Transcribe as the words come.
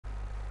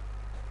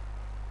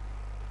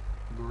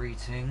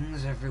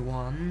Greetings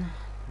everyone.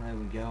 There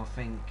we go. I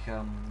think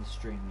the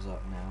stream's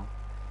up now.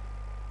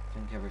 I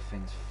think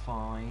everything's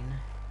fine.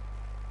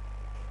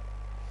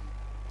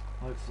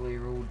 Hopefully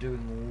you're all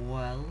doing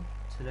well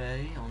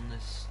today on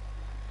this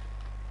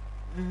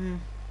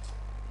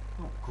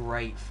not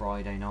great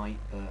Friday night,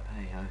 but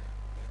hey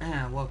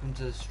ho. Welcome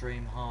to the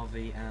stream,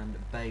 Harvey and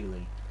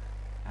Bailey.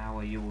 How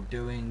are you all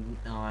doing?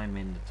 I'm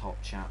in the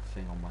top chat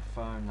thing on my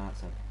phone.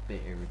 That's a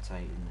bit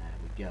irritating. There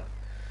we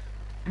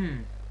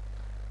go.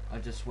 I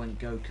just went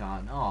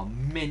go-karting. Oh,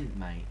 mint,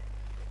 mate.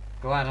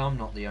 Glad I'm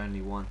not the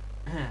only one.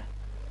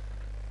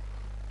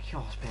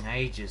 God, it's been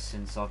ages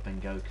since I've been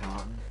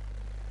go-karting.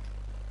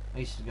 I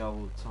used to go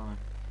all the time.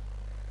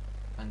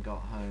 And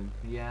got home.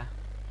 Yeah.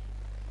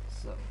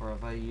 What's up,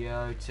 brother?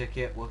 Yo,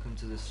 Ticket. Welcome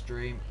to the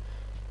stream.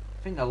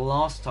 I think the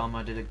last time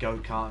I did a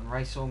go-karting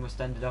race almost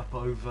ended up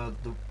over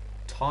the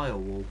tile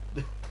wall.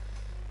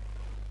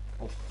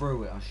 Or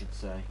through it, I should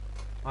say.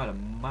 I had a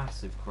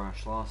massive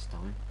crash last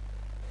time.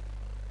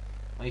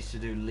 I used to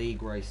do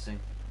league racing,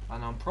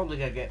 and I'm probably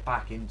going to get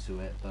back into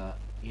it, but,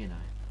 you know,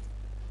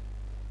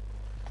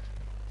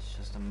 it's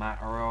just a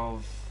matter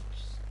of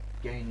just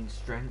gaining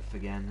strength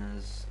again,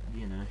 as,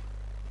 you know.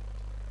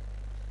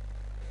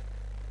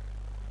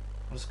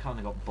 I just kind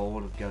of got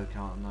bored of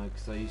go-karting, though,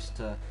 because I used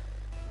to,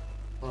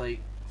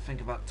 like, I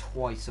think about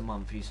twice a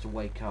month I used to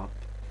wake up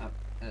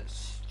at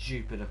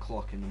stupid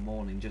o'clock in the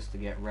morning just to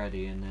get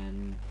ready, and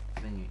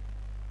then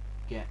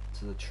get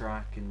to the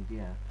track, and,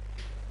 yeah.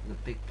 The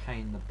big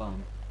pain in the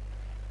bum.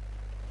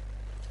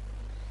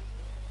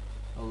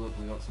 Oh look,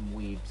 we got some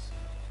weebs.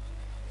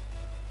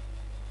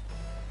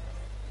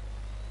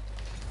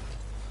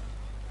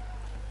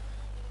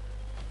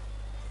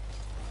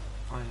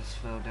 I just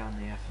fell down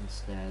the effing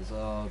stairs.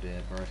 Oh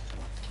dear, bro.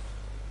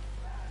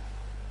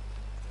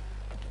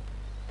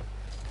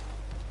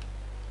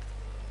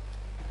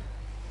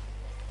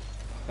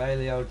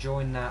 Bailey, I'll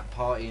join that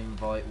party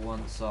invite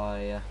once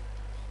I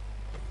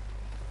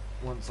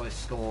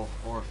score,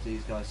 or if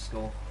these guys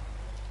score.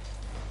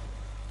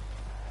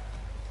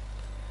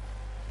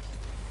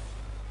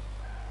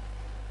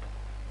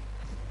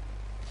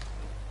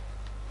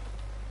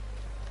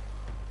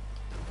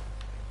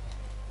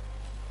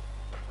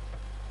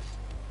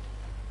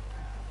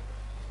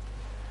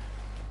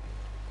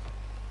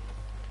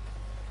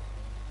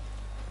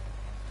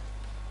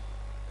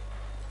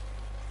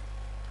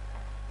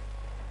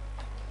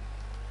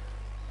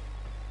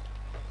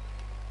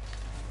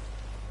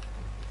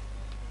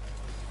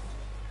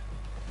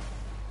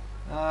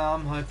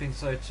 I'm hoping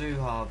so too,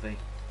 Harvey.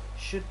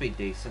 Should be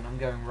decent. I'm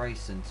going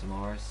racing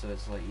tomorrow, so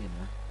it's like, you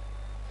know.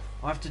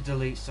 I have to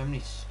delete so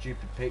many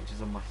stupid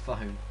pictures on my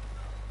phone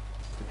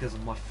because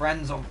of my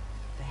friends on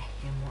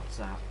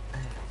WhatsApp.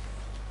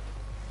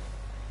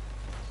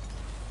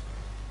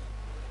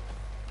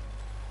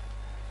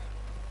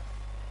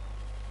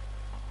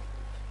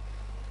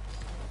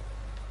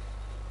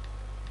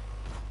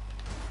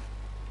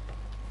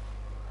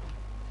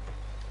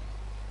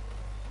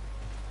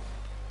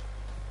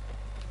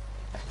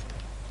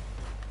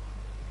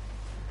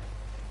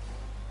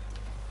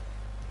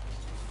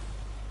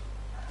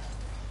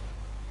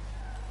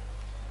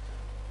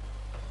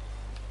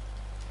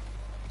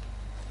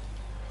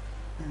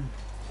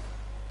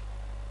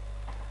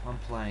 I'm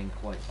playing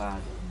quite bad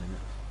at the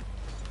minute.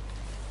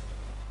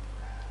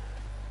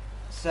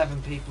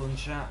 7 people in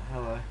chat,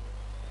 hello.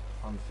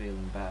 I'm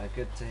feeling better,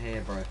 good to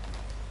hear, bro.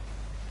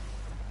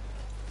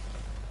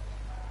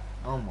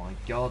 Oh my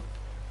god.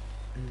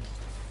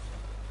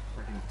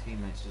 Freaking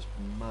teammates just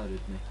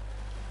murdered me.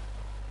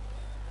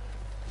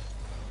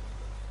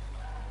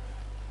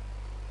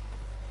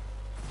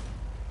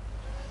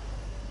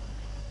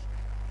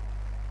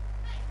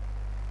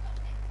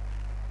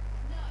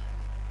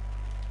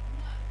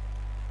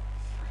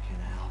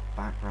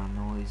 Background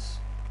noise.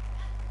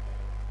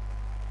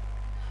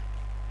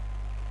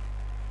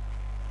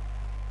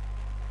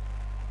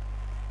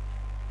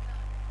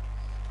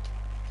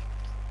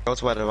 Go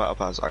to where the battle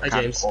pass. I Hi,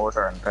 can't James.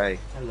 order and pay.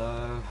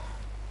 Hello.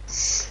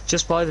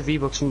 Just buy the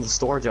V-Bucks from the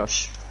store,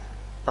 Josh.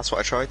 That's what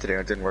I tried to do.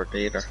 It didn't work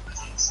either.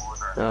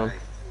 No.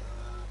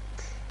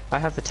 I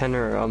have a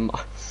tenner.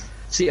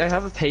 See, I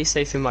have a pay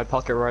safe in my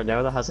pocket right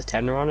now that has a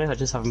tenner on it. I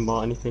just haven't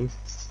bought anything.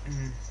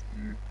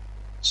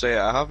 So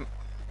yeah, I have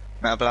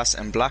Metal Blast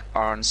in black,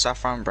 orange,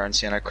 saffron, burnt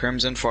sienna,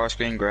 crimson, forest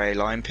green, grey,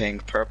 lime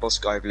pink, purple,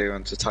 sky blue,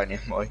 and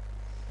titanium white.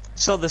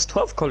 So there's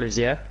 12 colors,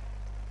 yeah?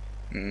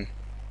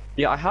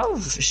 Yeah, I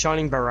have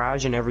Shining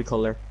Barrage in every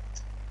color.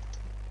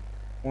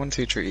 1,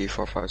 2, 3,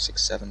 4, 5,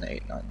 6, 7,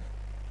 8, 9.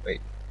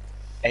 Wait.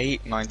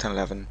 8, 9, 10,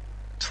 11,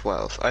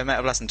 12. I have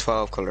Metal Blast in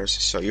 12 colors,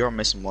 so you're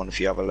missing one if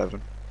you have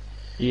 11.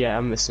 Yeah,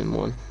 I'm missing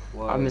one.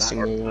 Whoa, I'm missing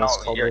one. No,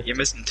 you're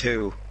missing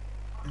 2.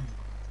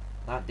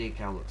 That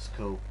decal looks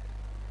cool.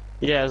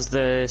 Yeah, it's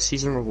the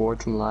season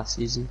reward from last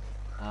season.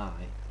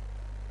 Alright.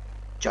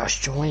 Josh,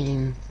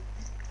 join.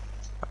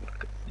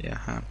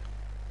 Yeah,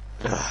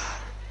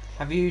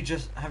 Have you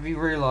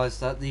realised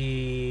that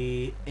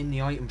in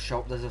the item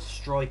shop there's a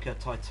Striker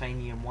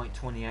Titanium White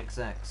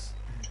 20XX?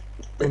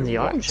 In the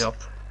What? item shop?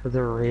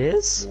 There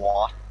is?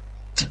 What?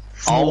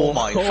 Oh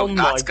my Oh fuck,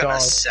 my that's gonna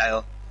God.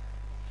 sell.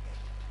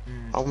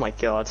 Oh my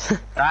god.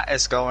 That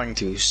is going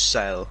to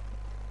sell.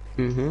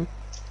 Mm-hmm.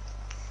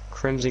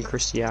 Crimson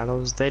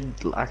Cristianos, they'd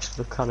actually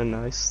look kind of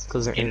nice,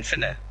 because they're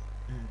Infinite.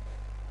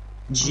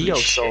 Geo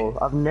Holy Soul.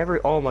 shit. I've never.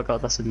 Oh my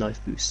god, that's a nice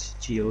boost.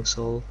 Geo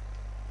Soul.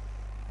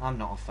 I'm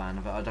not a fan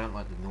of it. I don't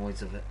like the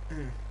noise of it.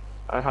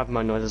 I have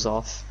my noises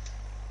off.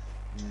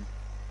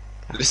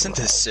 Listen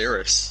to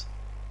Cirrus.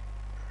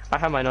 I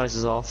have my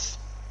noises off.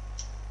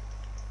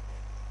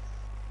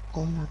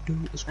 All I do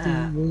is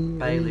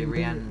Bailey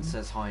Rhiannon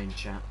says hi in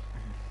chat.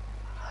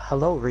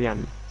 Hello,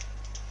 Rian.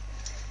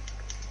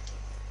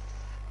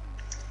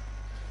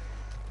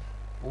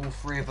 All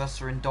three of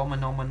us are in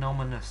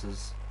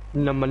Dominominuses.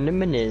 No, my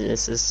name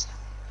is.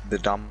 The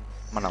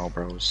Domino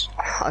Bros.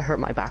 I hurt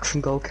my back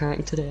from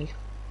go-karting today.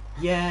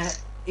 Yeah,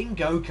 in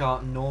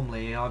go-karting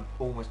normally I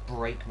almost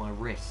break my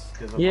wrists.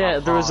 Cause of Yeah, how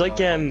there was hard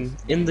like I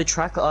in the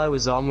track I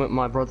was on with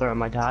my brother and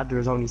my dad. There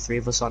was only 3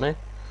 of us on it.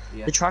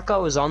 Yeah. The track I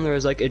was on, there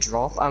was like a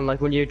drop, and like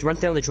when you went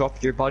down the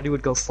drop, your body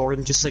would go forward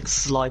and just like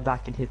fly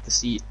back and hit the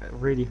seat. It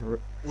really hurt.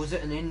 Was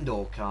it an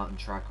indoor karting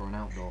track or an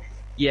outdoor?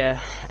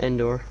 Yeah,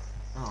 indoor.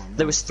 Oh, There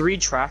no. was 3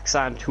 tracks,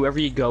 and whoever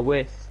you go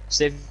with,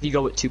 say if you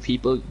go with 2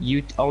 people,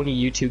 only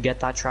you 2 get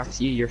that track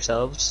to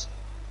yourselves.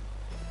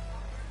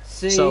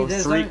 See, so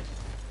there's 3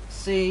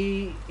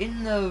 see,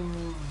 in the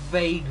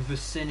vague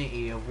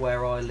vicinity of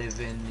where I live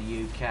in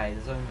the UK,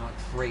 there's only like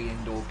 3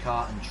 indoor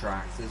karting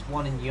tracks. There's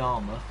one in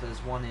Yarmouth, there's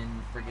one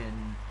in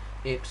friggin'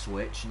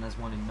 Ipswich, and there's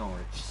one in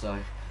Norwich. So,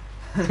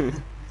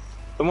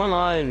 The one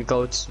I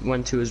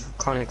went to is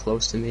kind of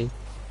close to me.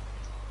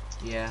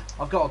 yeah,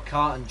 I've got a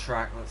karting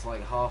track that's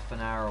like half an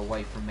hour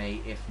away from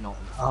me, if not,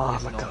 Oh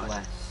if my not God.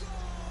 less.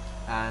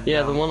 And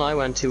Yeah, the one I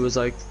went to was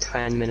like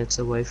 10 minutes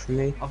away from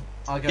me.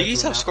 I go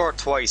These to have scored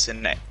twice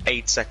in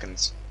 8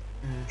 seconds.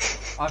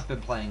 I've been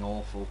playing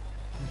awful.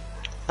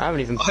 I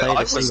haven't even played I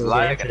a was single game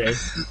lagging. today.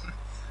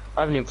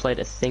 I haven't even played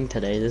a thing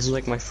today. This is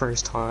like my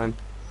first time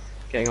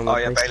getting on Oh my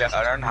yeah, Bailey, PlayStation.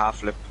 I learned half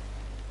flip.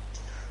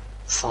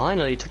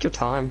 Finally, you took your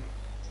time.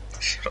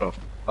 Shut up.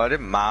 I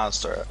didn't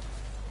master it.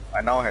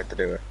 I know how to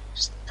do it.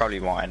 Just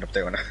probably won't end up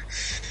doing it.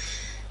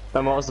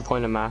 Then what was the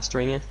point of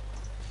mastering it?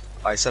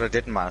 I said I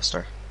didn't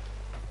master.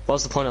 What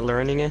was the point of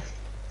learning it?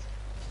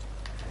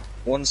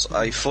 Once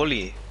I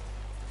fully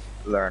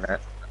learn it,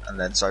 and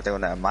then start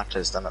doing it in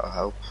matches, then it'll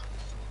help.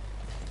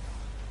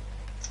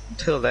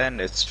 Until then,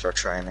 it's for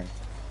training.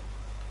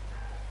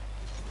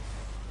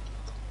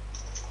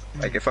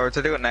 Like, if I were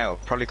to do it now,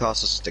 it'd probably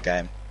cost us the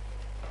game.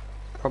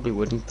 Probably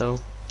wouldn't though.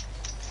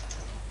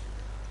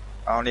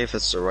 Only if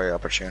it's the right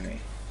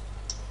opportunity.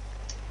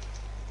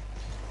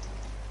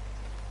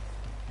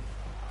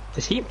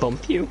 Did he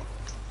bump you?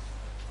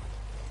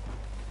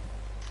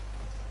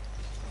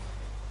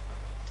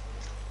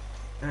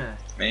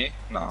 Me?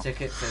 No.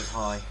 Ticket says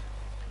hi,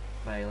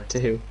 Bailey. To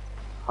who?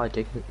 Hi,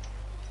 Dignit.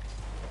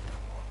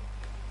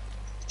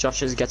 Josh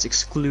just gets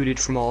excluded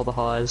from all the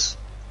highs.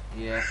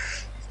 Yeah.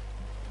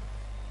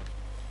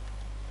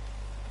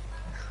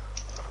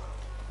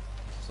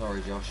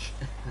 Sorry, Josh.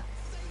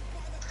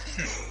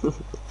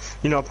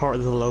 You're not part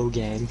of the low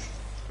gang.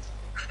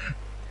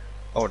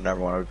 I would never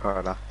want to be part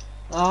of that.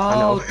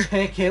 Oh, know.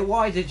 Ticket,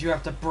 why did you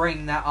have to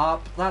bring that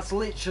up? That's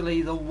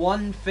literally the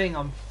one thing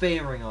I'm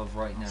fearing of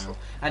right now.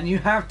 And you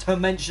have to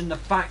mention the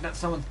fact that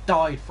someone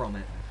died from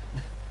it.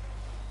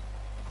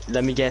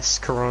 Let me guess,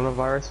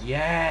 coronavirus?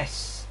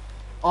 Yes!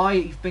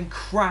 I've been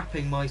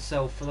crapping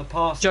myself for the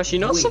past Josh, you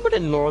know week. someone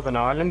in Northern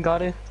Ireland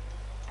got it?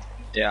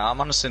 Yeah, I'm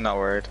honestly not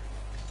worried.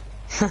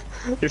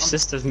 Your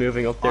sister's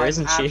moving up there,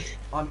 isn't she?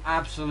 I'm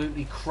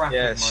absolutely crapping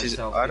Yeah, she's-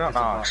 myself I don't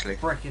because know, of actually.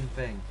 that frickin'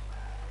 thing.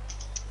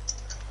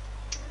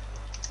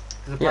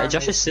 'Cause Yeah, apparently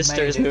Josh's it's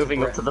sister made is it to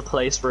moving up to Britain. the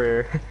place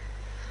where...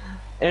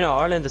 In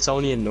Ireland, it's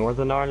only in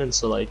Northern Ireland,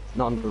 so like,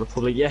 not in the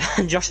Republic. Yeah,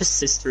 Josh's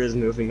sister is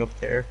moving up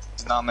there.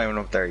 It's not moving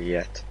up there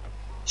yet.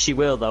 She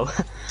will, though.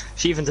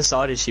 She even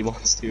decided she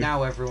wants to.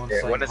 Now everyone's Yeah,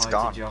 saying when it's hi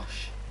gone. to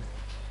Josh.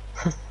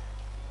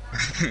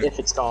 If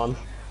it's gone.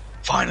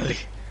 Finally!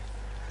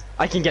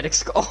 I can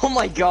get oh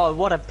my god,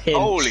 what a pinch.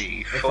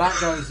 Holy If fuck! that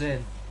goes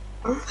in,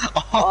 Oh, that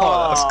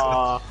was good.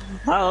 Oh,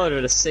 that would have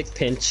been a sick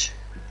pinch.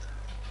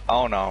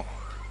 Oh no.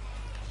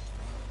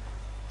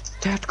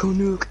 Tactical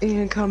nuke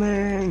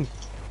incoming!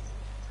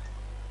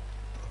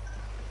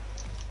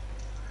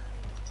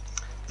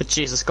 But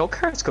Jesus,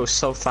 go-karts go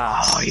so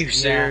fast. Oh, are you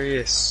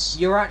serious?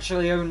 you're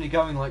actually only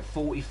going like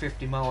 40,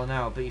 50 mile an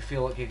hour, but you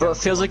feel like you're But going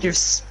it feels like 200. you're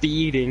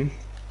speeding.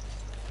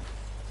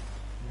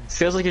 It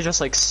feels like you're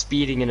just like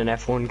speeding in an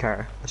F1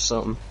 car or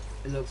something.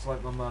 It looks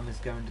like my mum is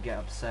going to get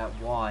upset.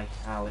 Why,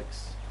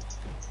 Alex?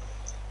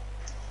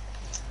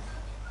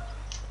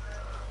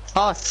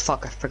 Oh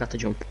fuck, I forgot to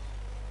jump.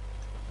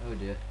 Oh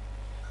dear.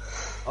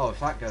 Oh, if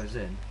that goes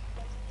in.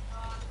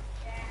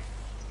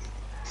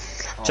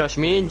 Oh, Josh,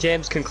 me and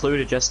James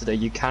concluded yesterday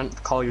you can't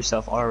call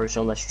yourself Irish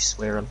unless you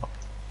swear a lot.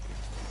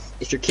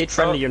 If you're kid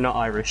friendly, Oh. you're not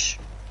Irish.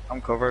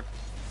 I'm covered.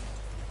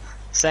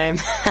 Same.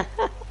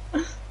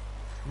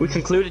 We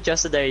concluded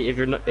yesterday if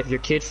you're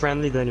kid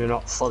friendly, then you're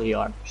not fully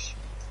Irish.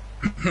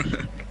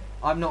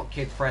 I'm not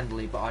kid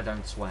friendly, but I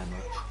don't swear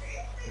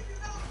much.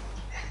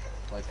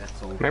 Like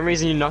that's all. Main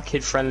reason you're not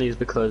kid friendly is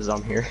because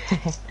I'm here.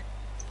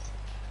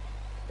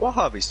 What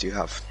hobbies do you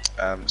have?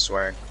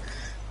 Swearing.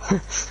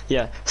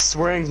 Yeah,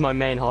 swearing's my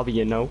main hobby,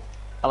 you know.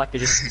 I like to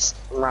just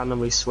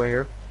randomly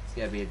swear. It's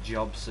gonna be a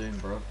job soon,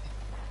 bro.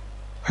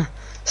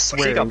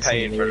 She got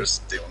paid for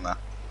just doing that.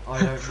 I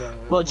don't know.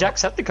 Well,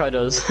 Jacksepticeye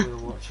does. We were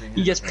watching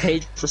He it. gets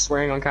paid for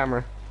swearing on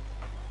camera.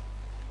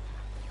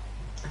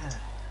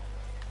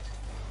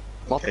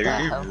 What Okay, the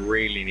you hell?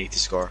 really need to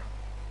score.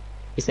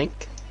 You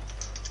think?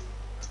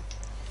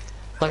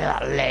 Look at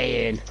that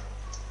lay-in.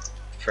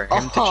 For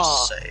him to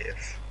just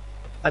save.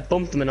 I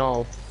bumped him and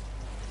all.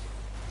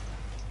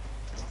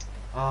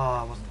 Oh,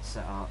 I wasn't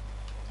set up.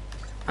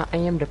 I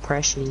am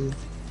depression.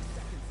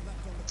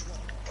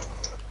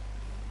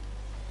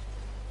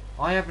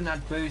 I haven't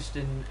had boost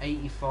in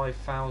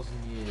 85,000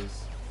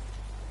 years.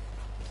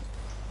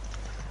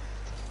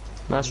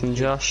 That's from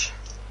Josh.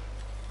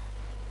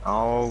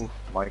 Oh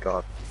my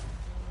god.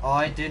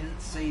 I didn't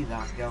see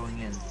that going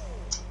in.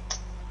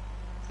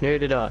 Neither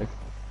did I.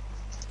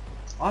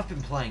 I've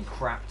been playing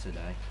crap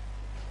today.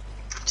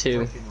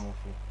 Too. Freaking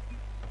awful.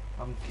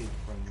 I'm kid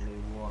friendly.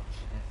 Watch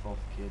F off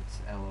kids.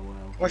 LOL.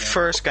 My Yeah.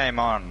 first game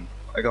on,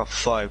 I got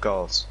 5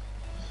 goals.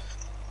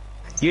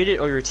 You did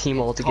or your team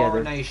all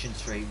together. Coronation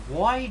Street.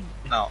 Why?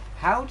 No.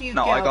 How do you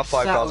No, get I got 5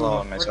 upset goals over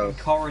on myself. freaking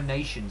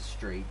Coronation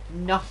Street?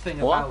 Nothing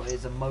What? about it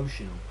is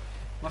emotional.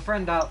 My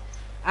friend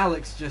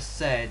Alex just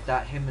said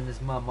that him and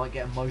his mum might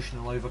get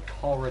emotional over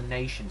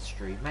Coronation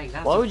Street. Mate,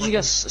 that's Why a would you freaking-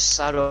 get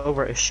sad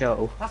over a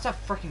show? That's a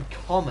freaking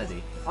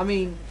comedy. I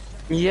mean,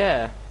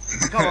 Yeah.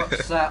 I got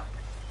upset.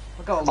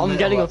 I got a I'm little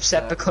getting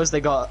upset because they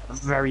got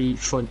very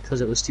fun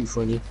because it was too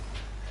funny.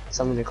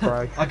 So I'm gonna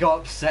cry. I got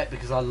upset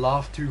because I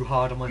laughed too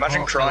hard on my Imagine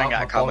heart fell crying out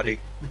at a my comedy.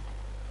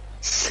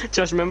 body.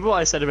 Just remember what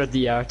I said about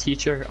the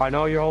teacher? I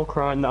know you're all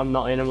crying, I'm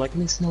not in. I'm like,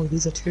 Miss, no,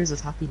 these are tears of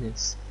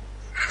happiness.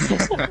 Yeah,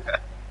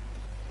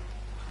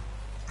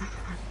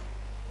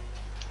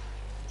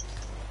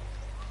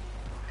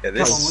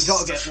 Come on, we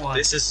gotta get one.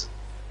 This is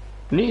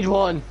Need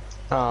one!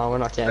 Oh, we're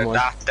not getting one.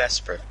 that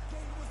desperate.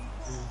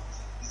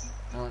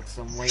 Alex,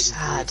 I'm waiting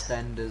Sad. for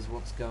extenders.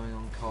 What's going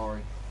on,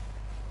 Corey?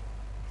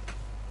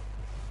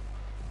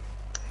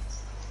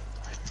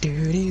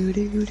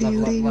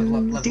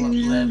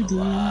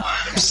 Level up.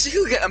 I'm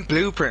still getting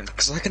blueprints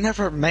because I can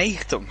never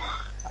make them.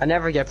 I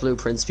never get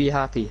blueprints, be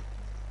happy.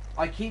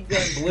 I keep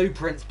getting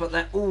blueprints, but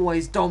they're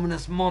always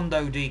Dominus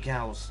Mondo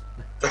decals.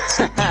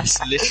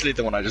 That's literally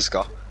the one I just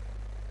got.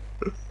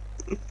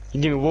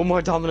 You give me one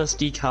more Dominus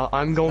decal,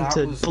 I'm going That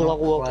to was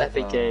blow not up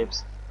Epic clever.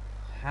 Games.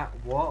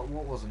 What?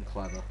 What wasn't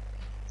clever?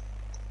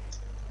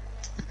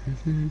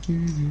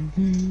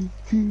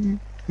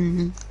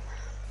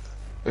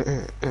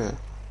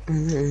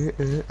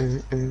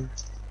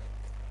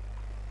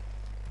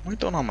 I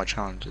done all my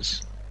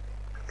challenges.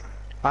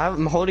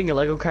 I'm holding a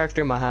Lego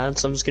character in my hand,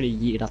 so I'm just gonna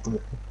yeet it at the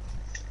wall.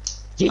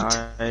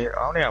 Yeet! I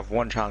only have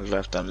one challenge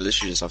left. I'm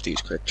literally just have to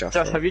use quick draft.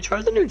 Josh, have you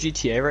tried the new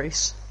GTA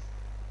race?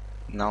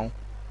 No.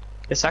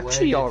 It's Where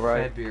actually did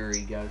alright.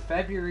 February go?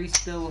 February's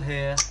still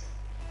here.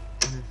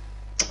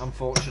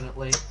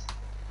 Unfortunately,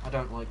 I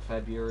don't like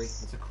February.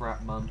 It's a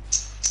crap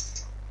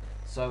month.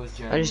 So is I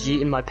January. just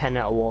yeeted my pen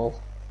at a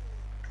wall.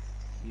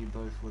 You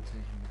both were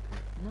taking the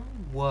pick. No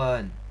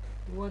one.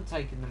 You weren't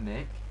taking the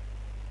mic.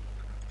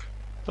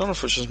 I don't know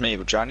if it's just me,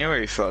 but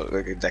January felt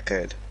like a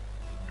decade.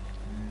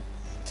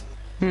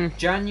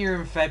 January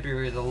and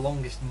February are the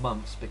longest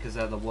months because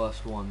they're the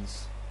worst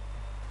ones.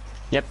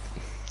 Yep.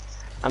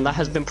 And that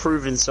has been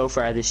proven so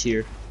far this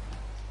year.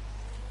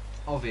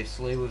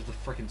 Obviously, with the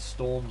freaking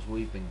storms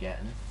we've been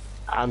getting.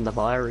 And the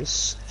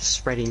virus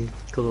spreading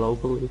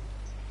globally.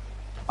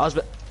 I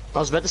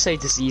was about to say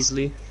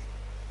diseasely.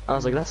 I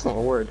was like, that's not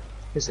a word,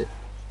 is it?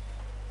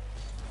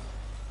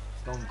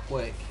 It's gone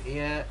quick.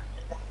 Yeah.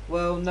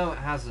 Well, no, it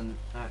hasn't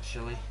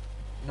actually.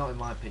 Not in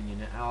my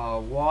opinion.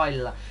 Oh,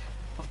 why?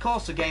 Of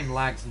course, the game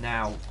lags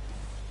now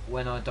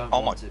when I don't Oh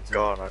my want it to.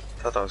 god, I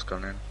thought I was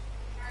going in.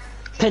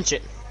 Pinch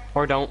it.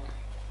 Or don't.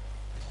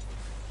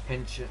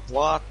 Pinch it.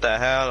 What the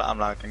hell? I'm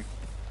lagging.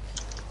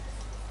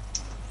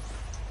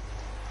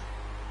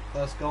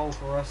 First goal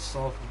for us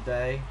of the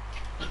day.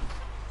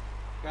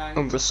 Bang.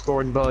 I'm just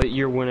scored by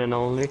you're winning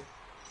only.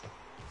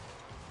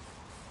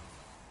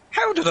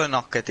 How did I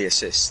not get the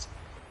assist?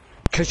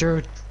 Because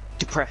you're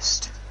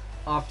depressed.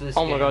 After this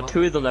Oh game, my god,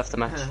 2 of them left the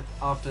match.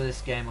 After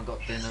this game, I got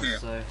dinner, Yeah.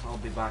 so I'll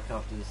be back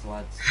after this,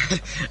 lads.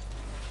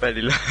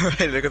 Ready,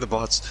 look at the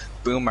bots.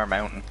 Boomer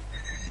Mountain.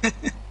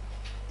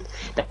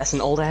 That's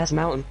an old ass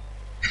mountain.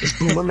 It's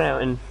Boomer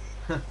Mountain.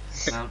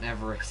 Mount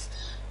Everest.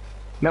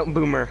 Mountain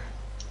Boomer.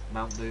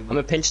 Mount I'm Boomer.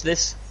 gonna pinch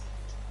this.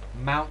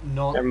 Mount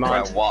Not. Never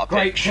mind. Right, what a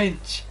Great pitch.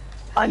 pinch.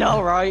 I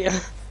know, right?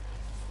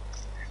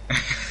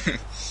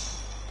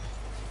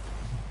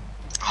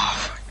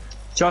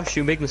 Josh,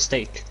 you big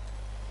mistake.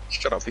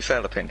 Shut up, you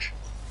failed a pinch.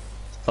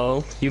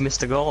 Oh, you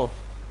missed a goal.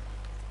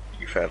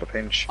 You failed a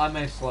pinch. I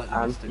most likely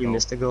And missed a you goal.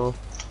 missed a goal.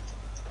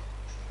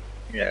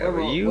 Yeah, We're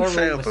well, all- you we're all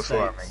failed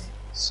before me, mistakes.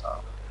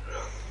 so.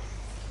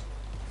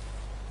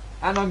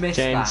 And I missed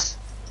James.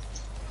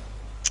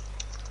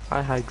 that.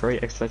 I had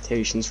great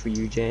expectations for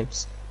you,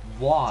 James.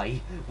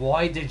 Why?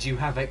 Why did you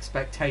have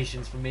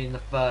expectations for me in the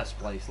first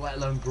place, let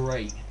alone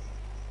great?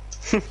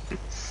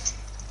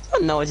 Oh,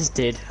 no, I just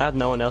did. I had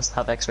no one else to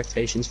have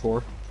expectations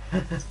for.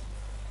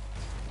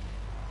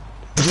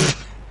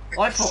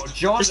 I thought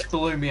Josh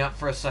blew me up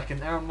for a second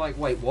there. I'm like,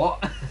 wait,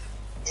 what?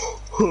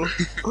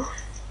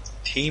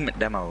 Team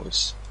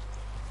demos.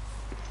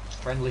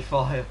 Friendly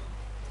fire.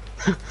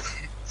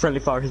 Friendly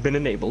fire has been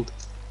enabled.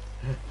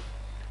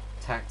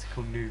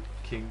 Tactical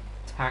nuking.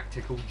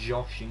 Tactical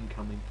Josh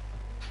incoming.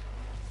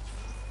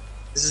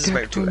 This is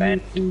about to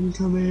end.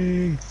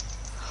 Incoming.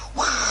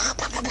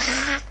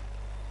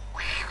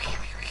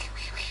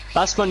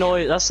 That's my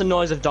noise. That's the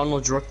noise of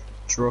Donald Druck.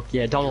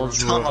 Yeah, Donald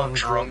Druck. Donald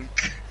drunk.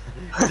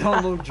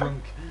 Donald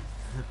drunk.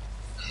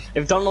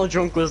 If Donald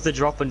Drunk was the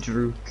drop and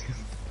Druk.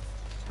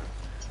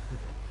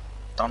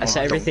 I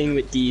say everything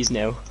with D's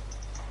now.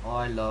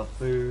 I love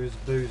booze,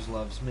 booze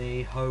loves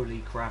me. Holy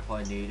crap,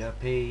 I need a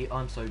pee.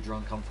 I'm so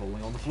drunk, I'm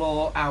falling on the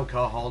floor.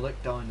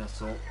 Alcoholic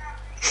dinosaur.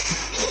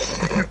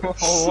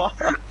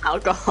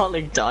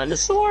 Alcoholic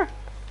dinosaur?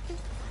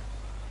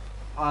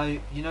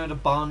 You know the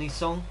Barney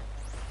song?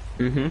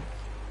 Mm-hmm.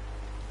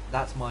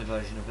 That's my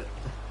version of it.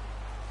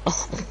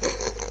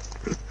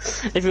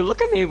 If you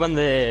look at me when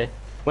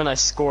I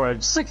score,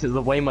 just like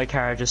the way my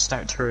car just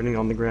start turning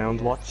on the ground.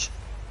 Yeah.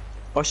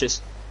 Watch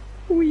this.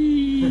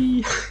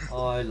 Wee.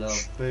 I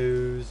love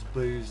booze,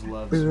 booze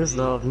loves Booze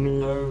me. love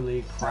me.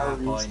 Holy crap,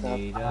 Holy I stuff,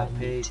 need I a need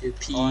pee. to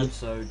pee. I'm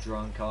so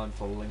drunk, I'm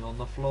falling on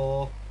the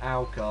floor.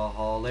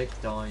 Alcoholic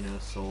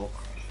dinosaur.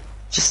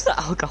 Just the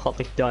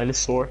alcoholic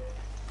dinosaur.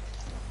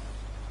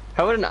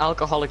 How would an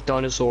alcoholic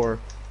dinosaur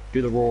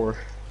do the roar?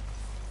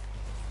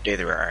 Do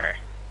the roar.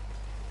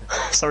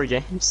 Sorry,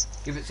 James.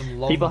 Give it some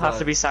long People have bird.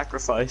 to be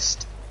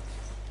sacrificed.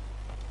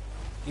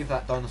 Give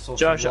that dinosaur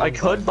Josh, some I long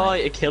could bird, buy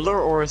mate. a killer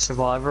or a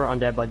survivor on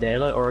Dead by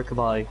Daylight, or I could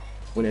buy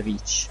one of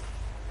each.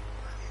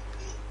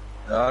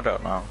 I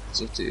don't know.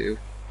 It's up to you.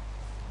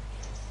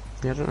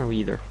 Yeah, I don't know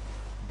either.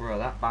 Bro,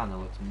 that banner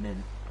looks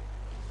mint.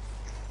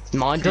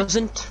 Mine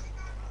doesn't.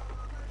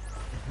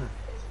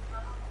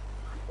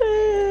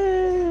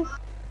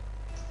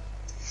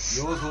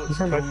 Yours looks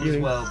How cool am I as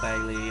feeling? well,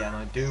 Bailey, and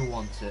I do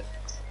want it.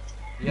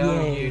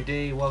 Yo,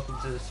 Yay. UD, welcome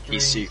to the stream.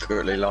 He's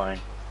secretly lying.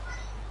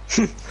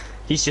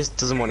 He just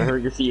doesn't want to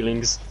hurt your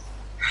feelings.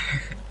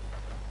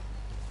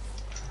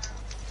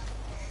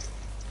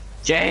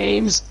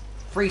 James!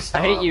 Freestyle.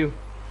 I hate you.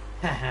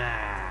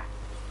 Haha.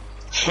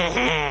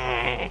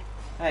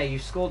 Hey, you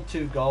scored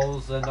 2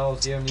 goals, and I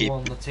was the only one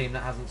on the team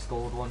that hasn't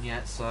scored one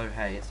yet, so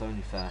hey, it's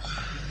only fair.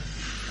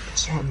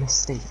 It's not a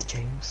mistake,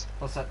 James.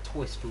 Plus, that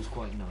twist was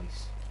quite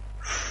nice.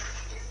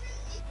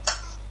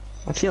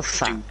 I feel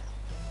fat.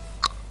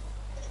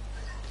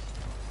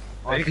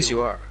 Because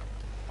you are.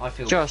 I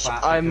feel Josh,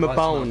 fat I'm because a I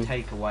smell bone.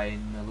 takeaway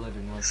in the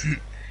living room.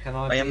 Can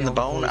I I am be the on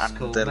bone voice and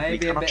call? we Maybe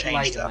a cannot bit change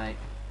later, that. mate.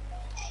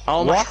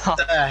 Oh my What god.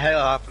 the hell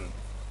happened?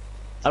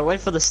 I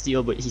went for the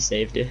steal, but he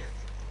saved it.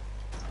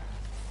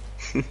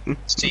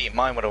 See,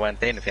 mine would have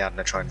went in if you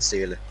hadn't tried to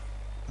steal it.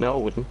 No,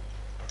 it wouldn't.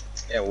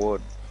 Yeah, it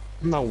would.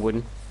 No, it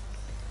wouldn't.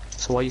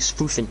 So why are you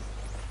spoofing?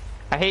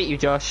 I hate you,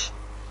 Josh.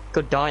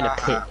 Go die in a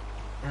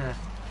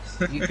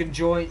pit. You can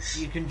join.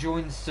 You can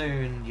join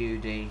soon,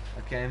 UD.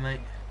 Okay,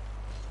 mate.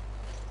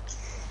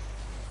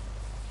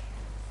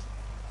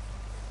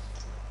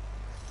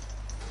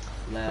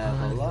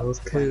 Level up.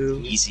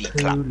 Easy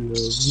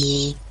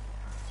claps.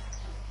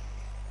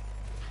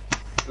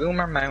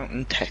 Boomer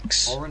Mountain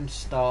Tex. Orange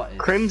started.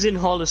 Crimson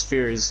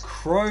Holospheres.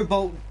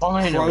 Crowbolt.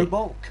 Finally.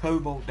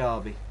 Cobalt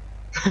Derby.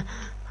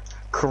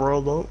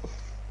 Chromosome.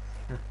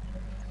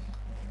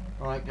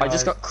 Right, I guys.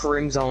 just got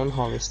Crimson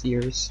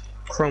Holospheres.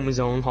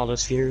 Chromosome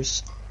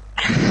Holospheres.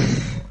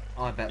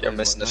 I bet You're those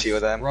missing look a few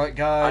of nice. them. Right,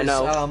 guys. I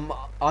know.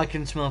 I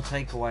can smell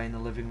takeaway in the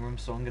living room,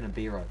 so I'm gonna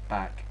be right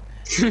back.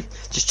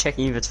 Just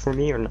checking if it's for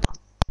me or not.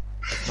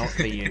 It's not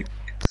for you.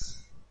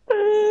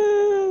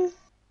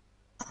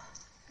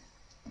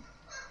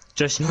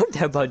 Just know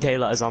Dead by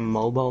Daylight is on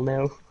mobile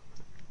now.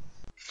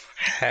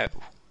 How?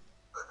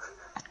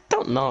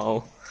 Don't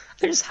know.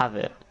 I just have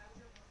it.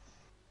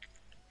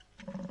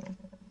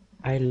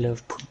 I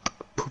love poop.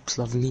 Poops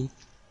love me.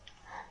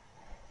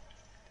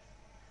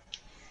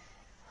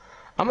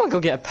 I'm gonna go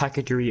get a pack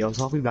of Doritos.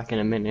 I'll be back in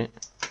a minute.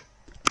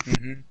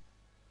 Mm-hmm.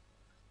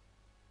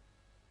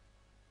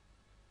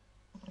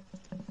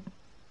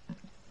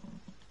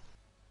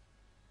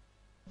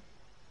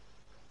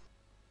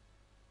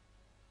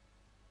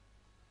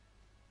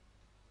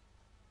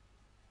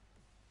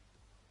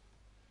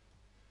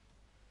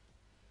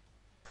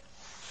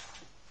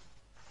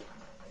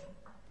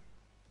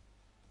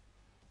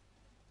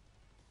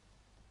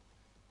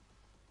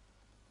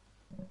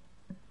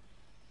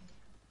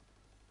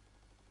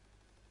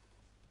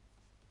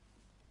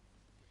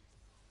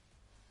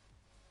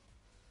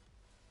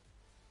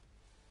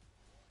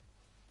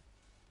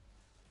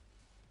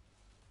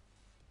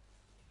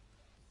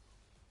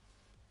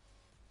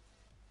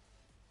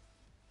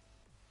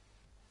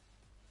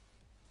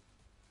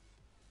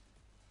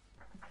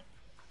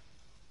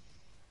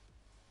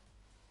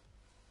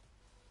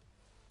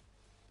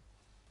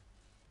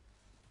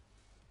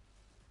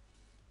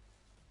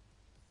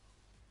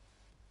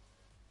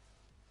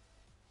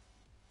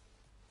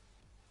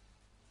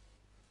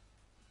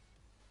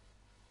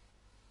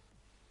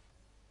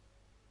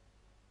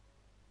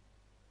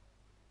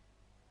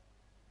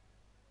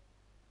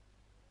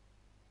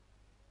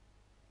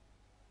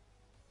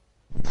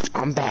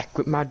 I'm back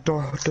with my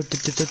Doritos.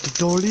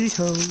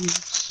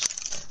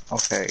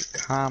 Okay,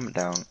 calm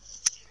down.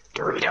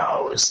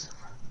 Doritos.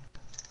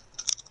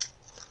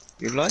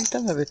 You like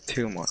them a bit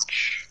too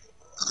much.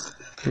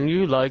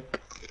 You like...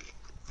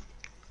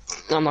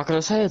 I'm not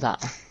gonna say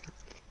that.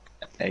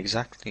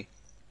 Exactly.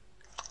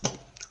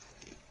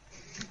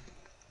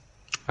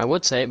 I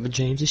would say it, but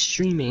James is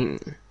streaming.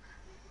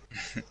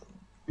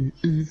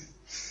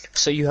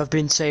 So you have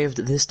been saved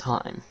this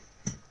time.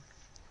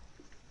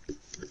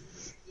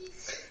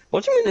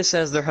 What do you mean it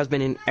says there has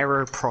been an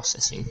error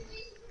processing?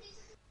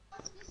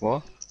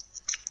 What?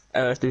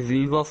 The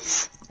Viva.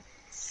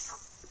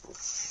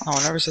 Oh,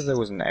 I never said there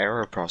was an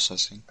error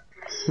processing.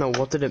 No,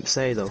 what did it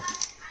say though?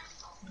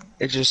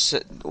 It just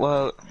said,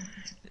 well,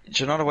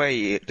 do you know the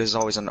way there's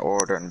always an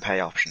order and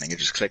pay option, and you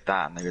just click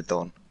that and then you're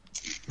done.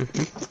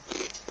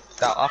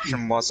 That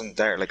option wasn't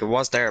there. Like, it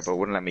was there, but it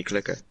wouldn't let me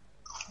click it.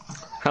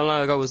 How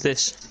long ago was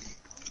this?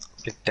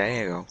 A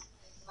day ago.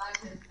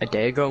 A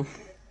day ago?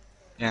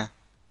 Yeah.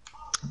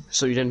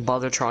 So you didn't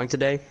bother trying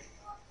today?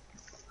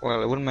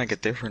 Well, it wouldn't make a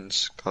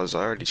difference, because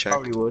I already checked.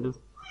 Probably would have.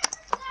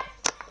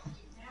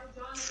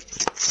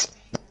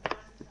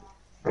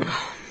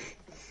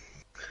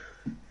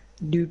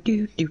 Do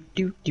do do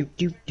do do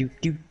do do do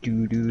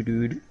do do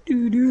do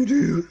do do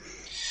do.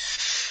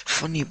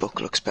 Funny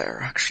book looks better,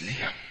 actually.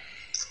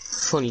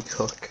 Funny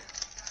cook.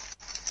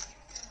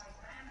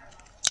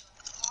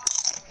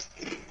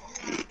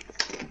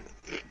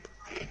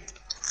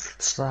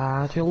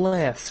 Slide to the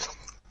left.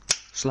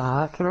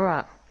 Slide to the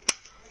right.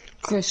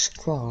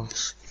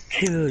 Crisscross.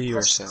 Kill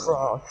yourself.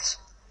 Crisscross.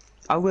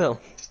 I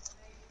will.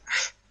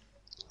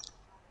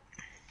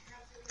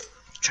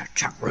 Chop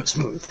chop real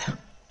smooth.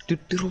 Do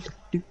do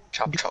do.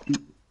 Chop chop.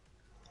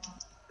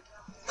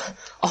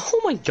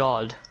 Oh my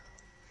god.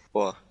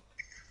 What?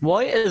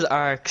 Why is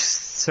Ark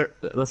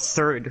the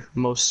third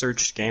most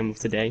searched game of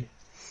the day?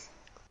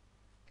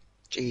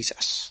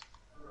 Jesus.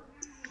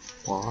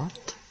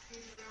 What?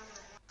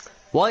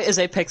 Why is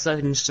Apex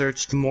Legends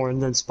searched more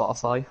than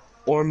Spotify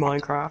or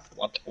Minecraft?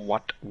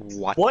 What?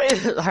 Why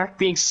is Ark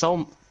being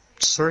so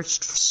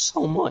searched for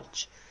so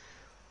much?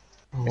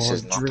 This Oh,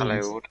 is not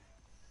Dreams. allowed.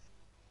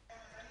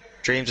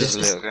 Dreams is a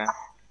little game.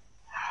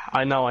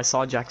 I know, I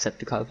saw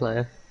Jacksepticeye play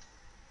it.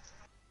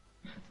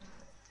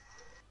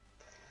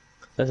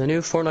 There's a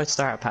new Fortnite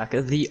starter pack,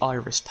 the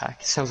Irish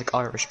pack. Sounds like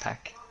Irish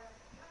pack.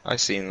 I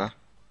seen that.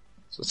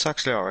 So it's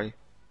actually alright.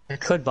 I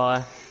could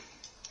buy.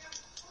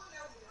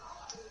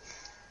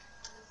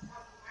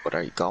 But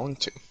are you going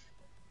to?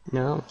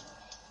 No.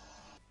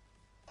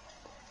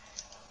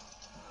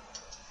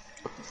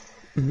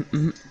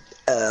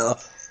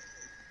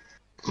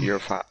 You're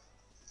fat.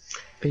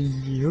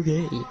 You're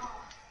gay.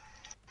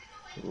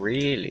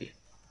 Really?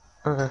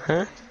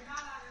 Uh-huh.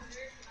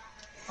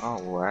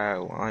 Oh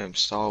wow, I am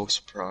so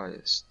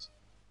surprised.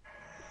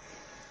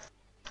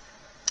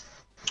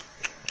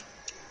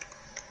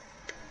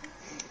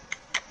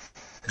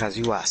 Because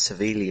you are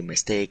severely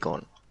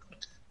mistaken.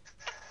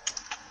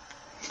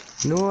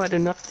 No, I do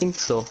not think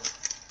so.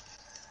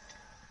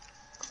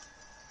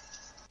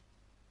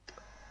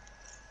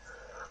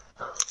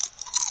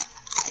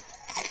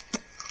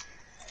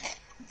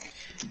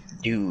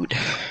 Dude.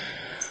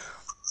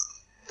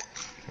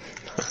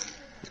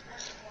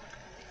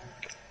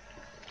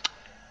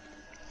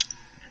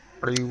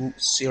 Are you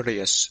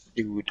serious,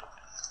 dude?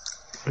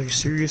 Are you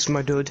serious,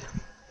 my dude?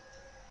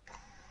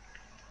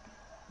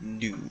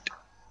 Dude.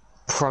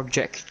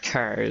 Project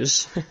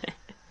Cars.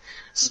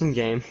 Some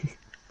game.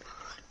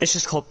 It's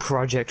just called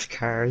Project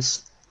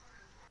Cars.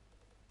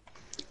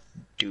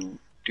 Do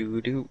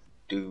do do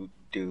do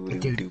do do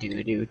do do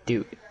do do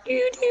do.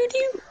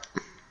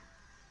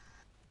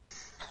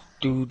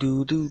 do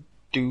do do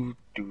do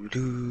do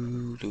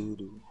do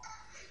do.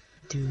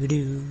 Do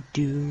do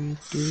do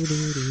do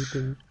do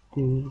do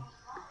do.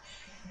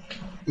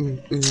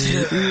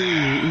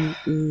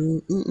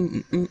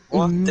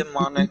 What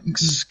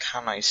demonics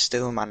can I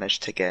still manage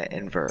to get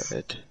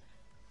inverted?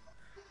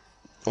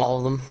 All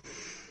of them.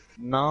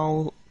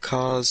 No,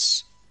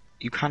 cause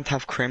you can't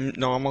have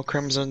normal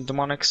crimson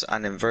demonics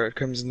and inverted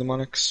crimson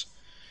demonics.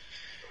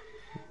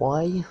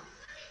 Why?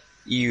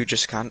 You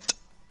just can't.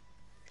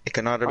 It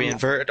can either be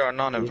inverted or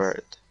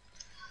non-inverted.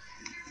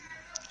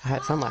 I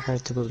found that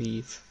hard to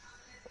believe.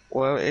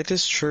 Well, it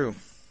is true.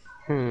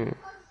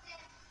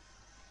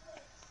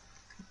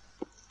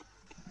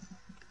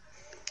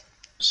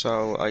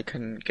 So I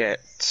can get.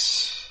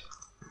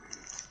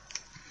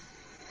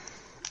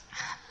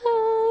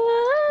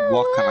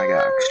 What can I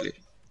get actually?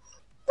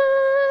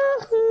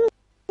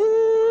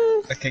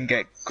 I can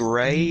get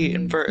grey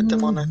inverted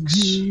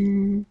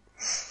demonics.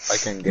 I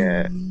can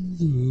get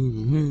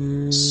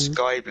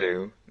sky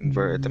blue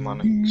inverted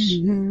demonics.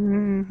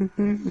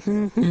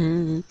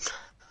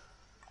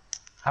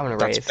 I want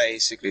to That's rave.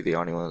 basically the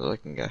only one that I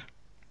can get.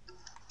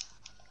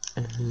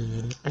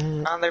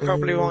 And they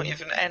probably won't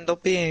even end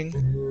up being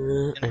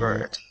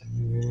inverted.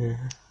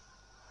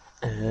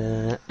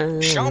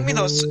 Show me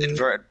those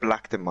inverted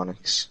black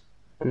demonics.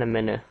 In a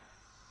minute.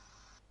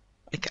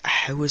 Like,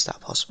 how is that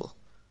possible?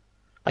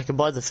 I could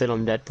buy the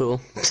film Deadpool.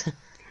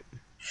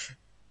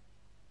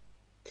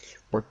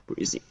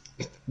 Represent.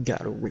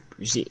 Gotta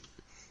represent.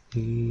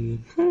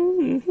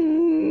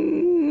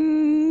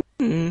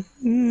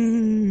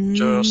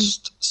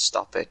 Just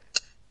stop it.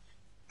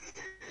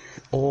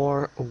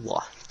 Or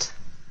what?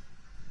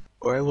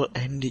 Or I will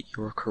end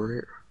your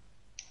career.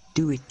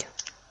 Do it.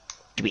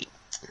 Do it.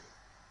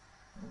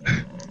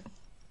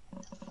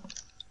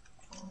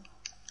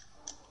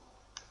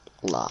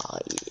 Lie.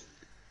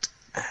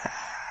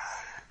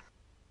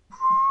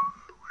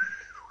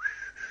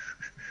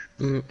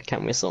 I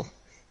can't whistle.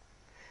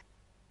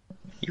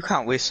 You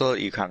can't whistle,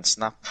 you can't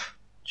snap.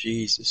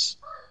 Jesus.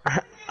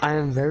 I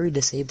am very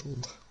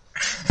disabled.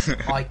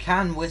 I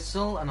can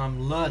whistle, and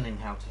I'm learning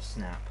how to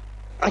snap.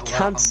 I Well,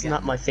 can't I'm snap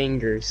getting my there.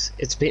 fingers.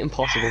 It's a bit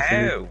impossible for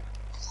How? me.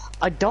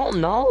 I don't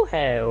know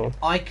how.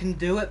 I can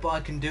do it, but I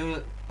can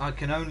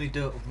only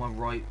do it with my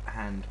right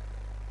hand.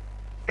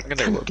 I'm gonna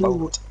do it with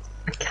both.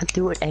 I can't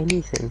do it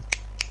anything.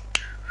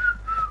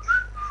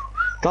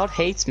 God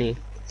hates me.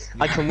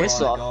 I can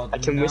whistle. Fire God. I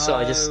can whistle.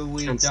 I just No,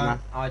 we can't don't.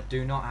 snap. I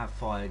do not have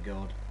fire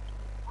god.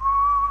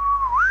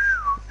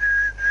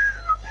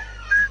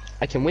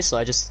 I can whistle.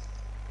 I just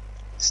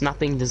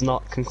snapping does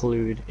not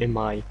conclude in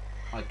my.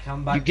 I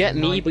come back. You get to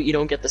me, night... but you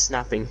don't get the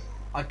snapping.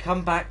 I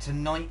come back to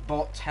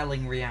Nightbot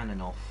telling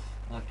Rhiannon off.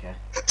 Okay.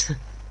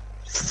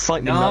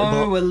 Fight me, No,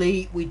 Nightbot.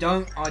 Elite. We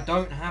don't. I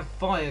don't have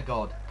fire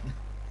god.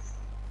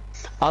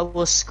 I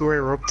will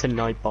square up to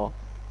Nightbot.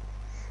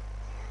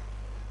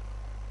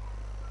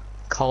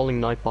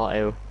 Calling Nightbot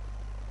out.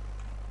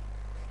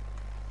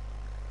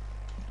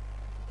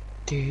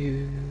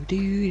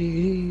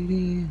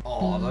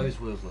 Oh, those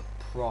wheels look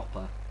proper.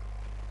 I'm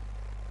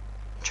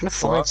trying to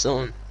find What?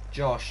 something.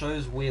 Josh,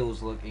 those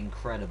wheels look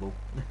incredible.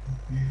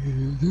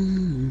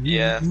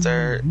 Yeah,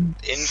 they're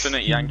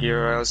infinite Yankee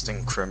aroused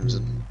in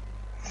crimson.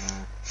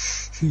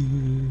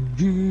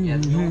 Yeah,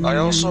 normal I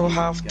also Yankee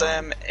have guy.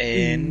 them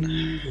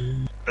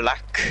in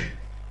black,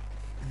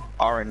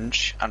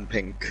 orange, and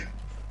pink.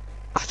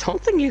 I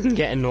don't think you can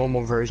get a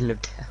normal version of.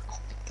 Oh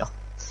my god!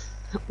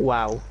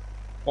 Wow.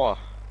 What?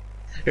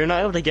 You're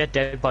not able to get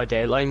Dead by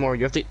Daylight anymore.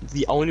 You have to.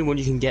 The only one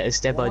you can get is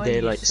Dead Why by are you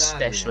Daylight sad,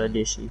 Special Ian?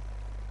 Edition.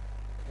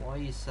 Why are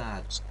you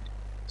sad?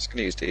 Just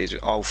gonna use these.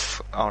 Oh,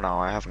 oh no,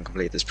 I haven't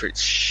completed this.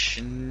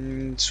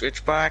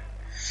 Switch back.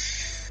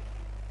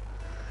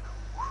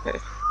 Okay.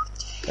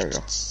 There we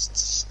go.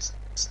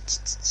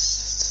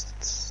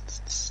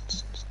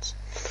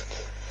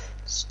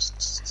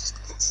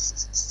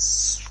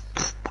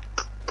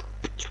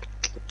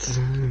 But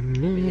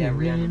yeah,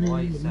 Rhiannon, why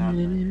are you sad,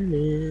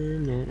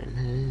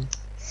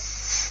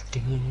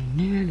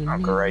 Oh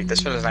great,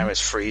 this fella's name is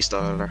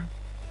Freestyler.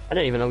 I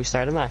didn't even know we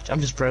started a match. I'm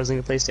just browsing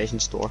the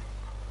PlayStation Store.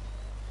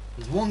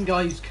 There's one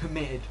guy who's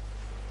committed.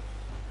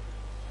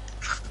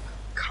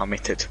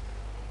 Committed.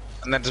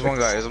 And then there's one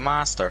guy who's a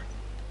master.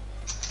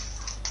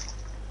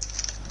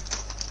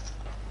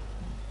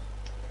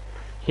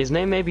 His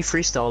name may be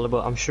Freestyler,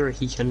 but I'm sure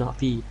he cannot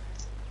be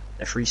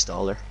a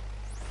freestyler.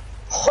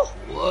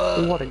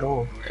 Whoa. What a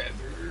goal.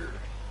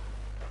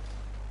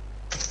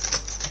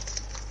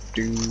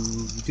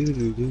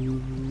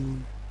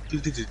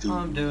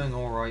 I'm doing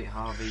alright,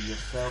 Harvey.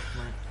 Yourself,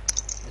 man?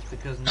 It's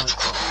because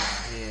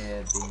Nightbot is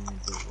here being a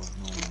bit like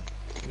normal.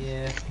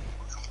 Yeah.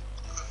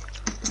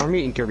 I'm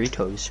eating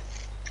Doritos.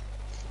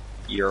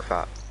 You're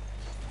fat.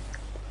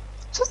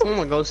 This is the one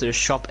that goes to the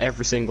shop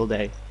every single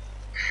day.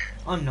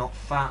 I'm not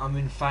fat, I'm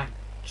in fact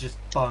just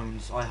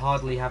bones. I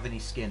hardly have any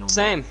skin on.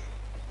 Same.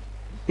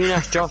 You know,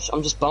 Josh,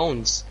 I'm just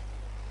bones.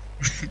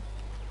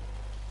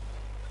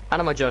 And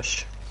am I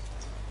Josh?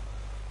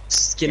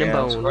 Skin and Yeah,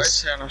 bones.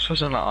 I'm supposed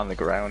to not on the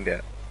ground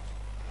yet.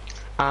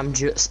 I'm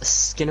just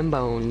skin and If you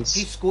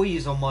bones.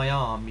 squeeze on my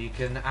arm, you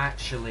can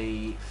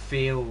actually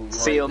feel like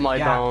Feel the my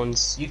gap.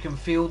 bones. You can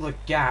feel the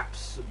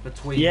gaps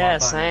between my Yeah,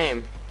 bones.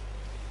 same.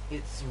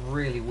 It's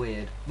really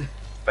weird.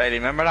 Bailey,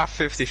 remember that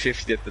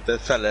 50-50 that the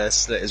fella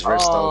slit his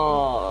wrist open?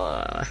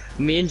 Oh,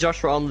 me and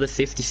Josh were on the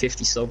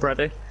 50-50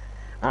 subreddit,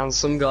 and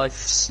some guy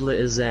slit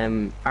his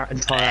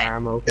entire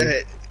arm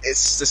open.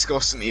 It's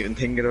disgusting even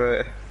thinking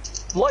about it.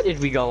 Why did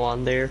we go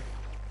on there?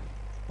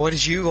 Why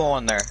did you go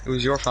on there? It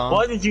was your phone.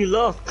 Why did you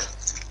look?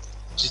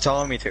 She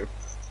told me to.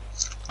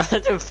 I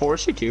didn't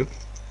force you to.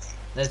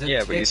 There's a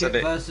Yeah, but you said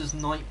ticket it. versus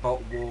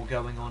Nightbot war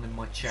going on in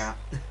my chat.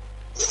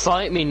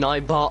 Fight me,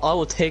 Nightbot. I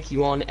will take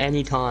you on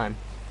any time.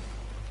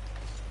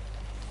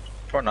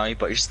 Poor night,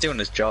 but he's just doing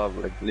his job.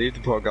 Like, leave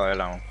the poor guy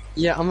alone.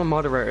 Yeah, I'm a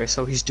moderator,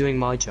 so he's doing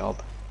my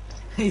job.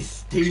 He's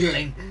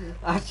stealing.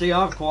 Actually,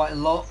 I have quite a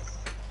lot.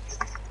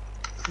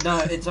 No,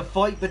 it's a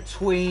fight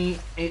between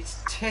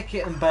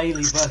Ticket and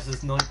Bailey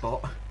versus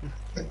Nightbot.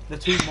 The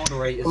two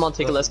moderators. Come on,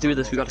 Ticket, let's versus do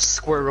this. Nightbot. We gotta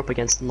square up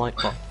against the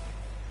Nightbot.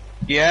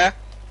 Yeah?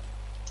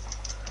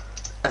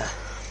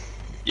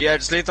 Yeah,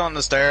 just leave it on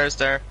the stairs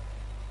there.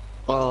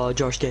 Oh,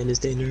 Josh getting his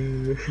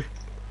dinner.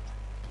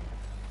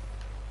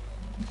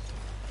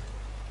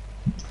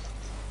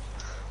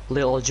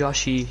 Little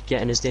Joshy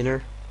getting his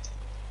dinner.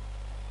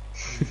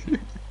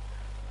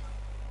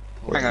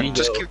 Poor Hang on,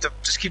 guy.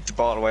 just keep the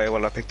ball away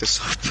while I pick this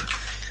up.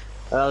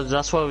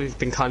 That's what we've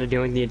been kind of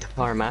doing the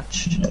entire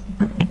match.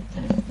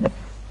 And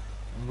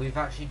we've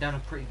actually done a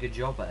pretty good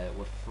job at it.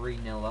 We're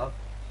 3-0 up.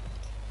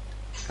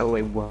 Oh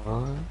wait, what?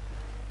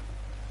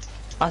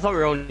 I thought we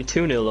were only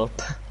 2-0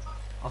 up.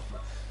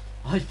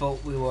 I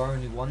thought we were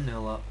only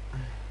 1-0 up.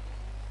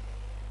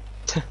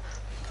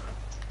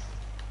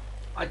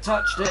 I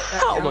touched it.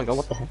 Oh my god,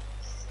 what the heck?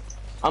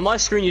 On my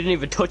screen, you didn't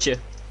even touch it.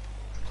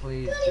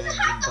 Please, James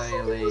and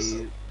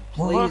Bailey.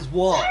 Please,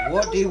 what?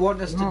 What do you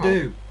want us to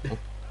do? What?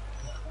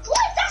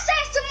 That's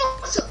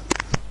awesome.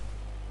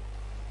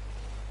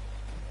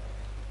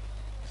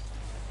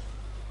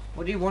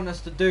 What do you want us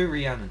to do,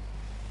 Rhiannon?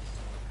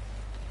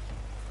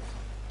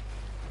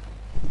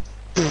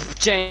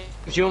 James,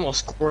 you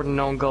almost scored an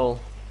own goal.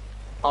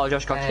 Oh,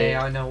 Josh got Hey,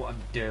 kicked. I know what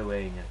I'm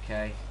doing,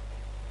 okay?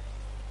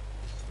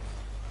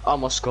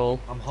 Almost goal.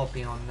 I'm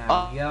hopping on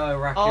now. Yo,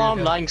 Rakugo. Oh,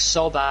 I'm lagging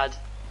so bad.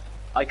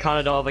 I kind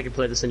of don't know if I can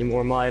play this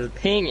anymore. My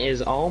ping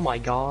is, oh my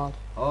god.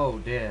 Oh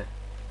dear.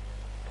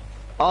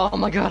 Oh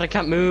my god, I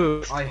can't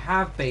move. I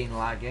have been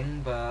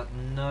lagging, but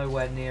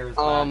nowhere near as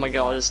bad. Oh my as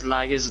god,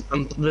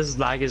 that. this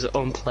lag is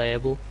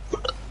unplayable.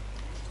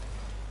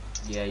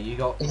 Yeah, you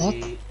got What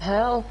the... the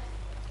hell?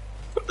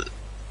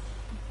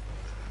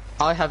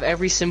 I have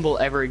every symbol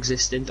ever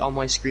existent on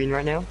my screen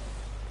right now.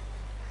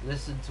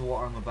 Listen to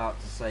what I'm about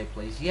to say,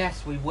 please.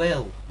 Yes, we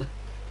will.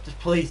 Just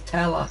please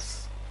tell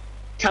us.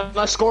 Can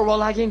I score while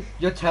lagging?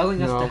 You're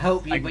telling us No. to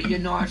help you, but you're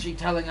not actually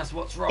telling us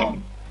what's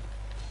wrong.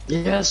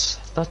 Yes,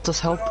 that does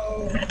help.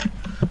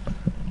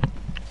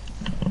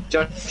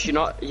 Josh, you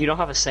don't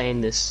have a say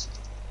in this.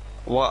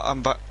 What?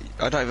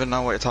 I don't even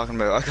know what you're talking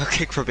about. I got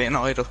kicked for being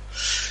idle.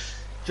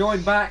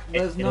 Join back.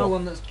 There's no know.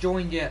 one that's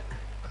joined yet.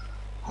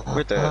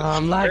 Where the?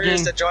 I'm Where lagging.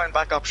 is the join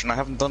back option? I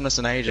haven't done this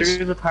in ages.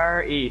 Through the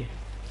party.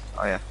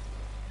 Oh yeah.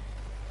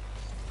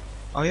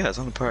 Oh yeah, it's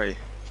on the party.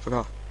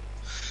 Forgot.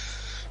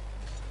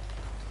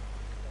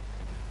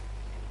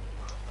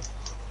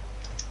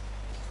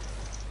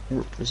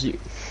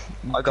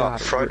 I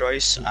got fried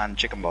rice and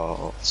chicken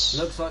balls.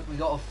 Looks like we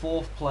got a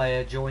fourth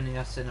player joining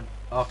us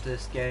after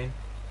this game.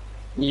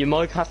 You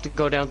might have to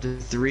go down to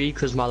 3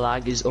 because my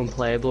lag is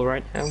unplayable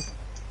right now.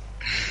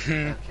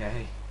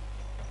 Okay.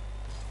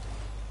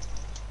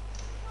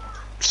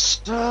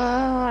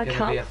 I Gonna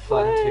can't be a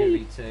fun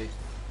play.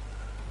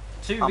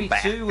 2v2. I'm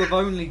 2v2 with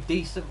only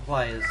decent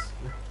players.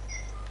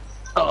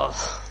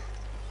 Ugh.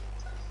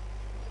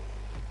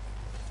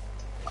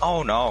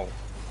 Oh no.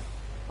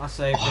 I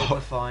saved it,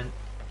 we're fine.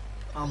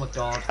 Oh my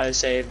god. I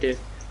saved it.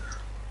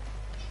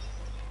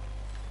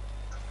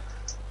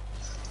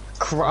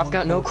 I've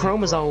got no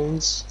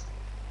chromosomes.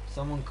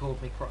 Someone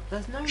called me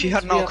There's no If need you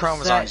had to no be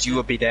chromosomes, upset. you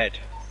would be dead.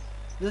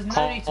 There's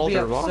no need to be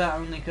Calder, what? upset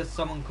only because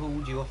someone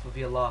called you off of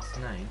your last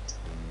name.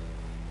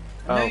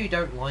 I know Oh. you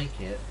don't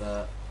like it,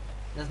 but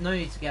there's no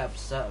need to get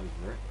upset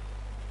over it.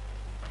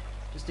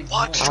 Just ignore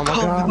What? it. Oh my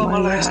Call me God, by my my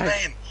last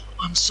leg. name.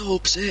 I'm so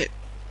upset.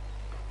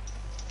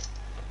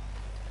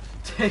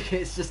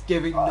 Ticket's just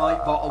giving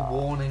Nightbot a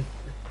warning.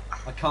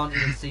 I can't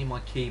even see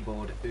my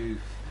keyboard. Oof.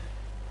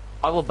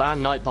 I will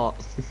ban Nightbot.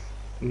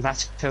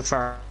 That's how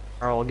far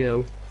I'll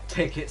go.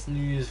 Ticket's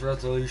New Year's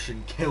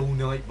resolution: kill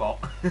Nightbot.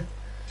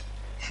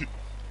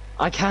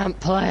 I can't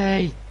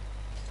play.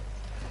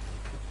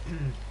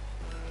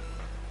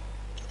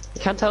 I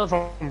can't tell if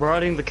I'm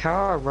riding the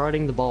car or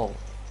riding the ball.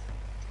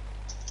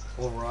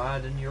 Or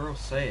riding your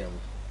sail.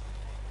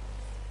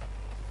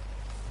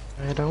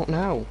 I don't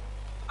know.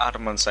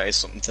 Adam would say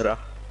something to that.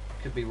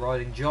 Could be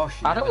riding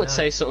Josh. You Adam never would know.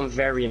 say something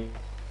very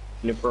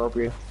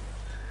inappropriate.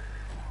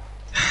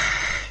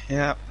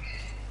 Yeah.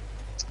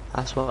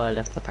 That's why I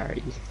left the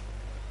party.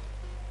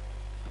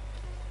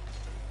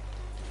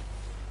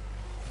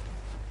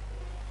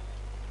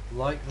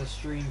 Like the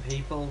stream,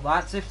 people.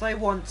 That's if they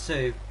want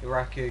to,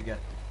 Rakuga.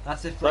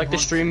 That's if they Like the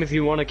want stream if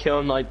you want to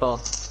kill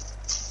Nightbot.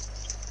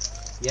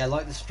 to. Yeah,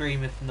 like the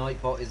stream if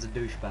Nightbot is a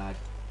douchebag.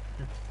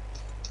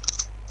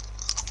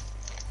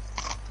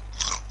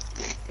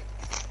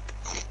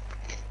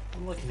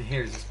 All I can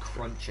hear is just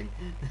crunching.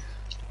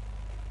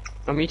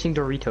 I'm eating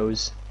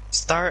Doritos.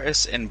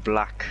 Start in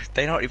black.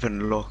 They don't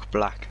even look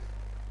black.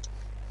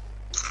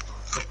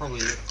 They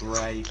probably look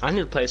grey. I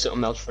need to play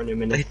something else for a They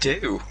minute.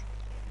 do.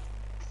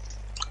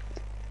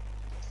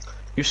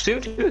 You still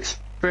do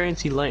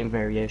experience lighting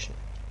variation.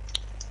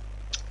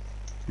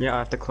 Yeah, I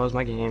have to close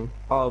my game.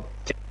 Oh,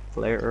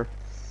 later.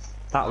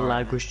 That Alright.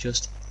 lag was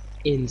just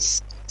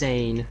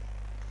insane.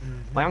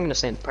 But I'm gonna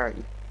stay in the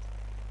party.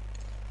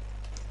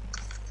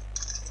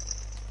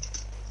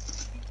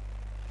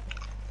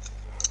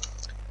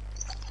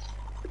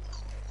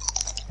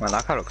 Man,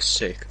 that guy looks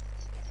sick.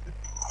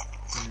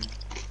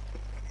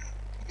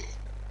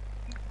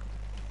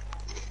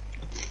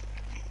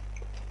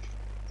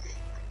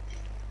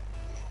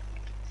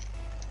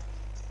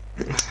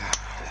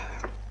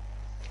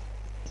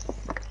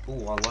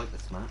 Ooh, I like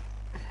this map.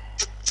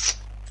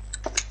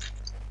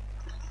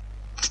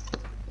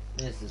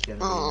 This is gonna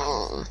be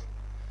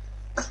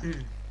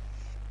interesting.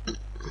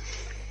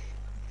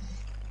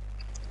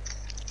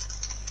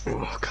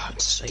 Oh,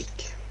 God's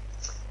sake.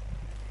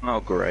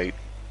 Oh, great.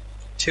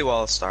 2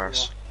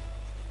 all-stars.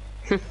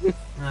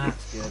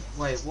 That's good.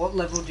 Wait, what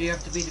level do you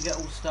have to be to get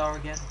all-star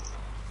again?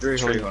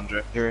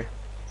 300.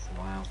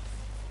 Wow.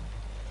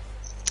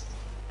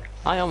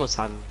 I almost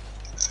had.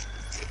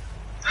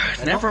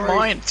 Never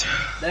mind.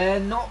 They're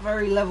not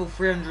very level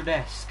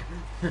 300-esque.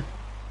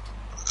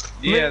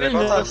 Yeah, they've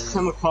all Remember had...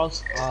 come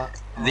across. The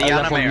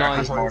level animator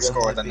has 900. more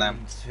score than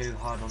them. Too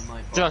hard on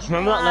Nightbot. Josh,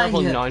 remember that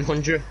level Yeah.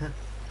 900?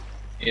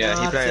 Yeah,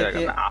 he Nah, played like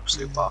take an it.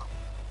 absolute bot.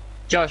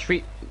 Josh,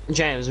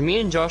 James, me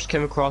and Josh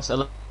came across a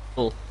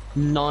level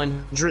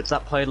 900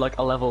 that played like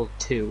a level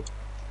 2.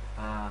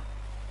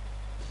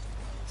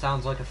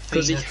 Sounds like a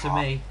 'Cause he- Fina to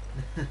me.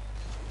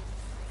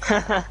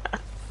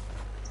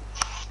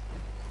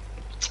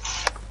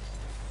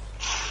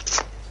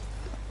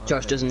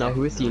 Josh doesn't know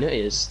who Athena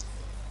is.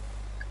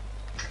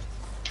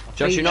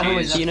 Josh, you know who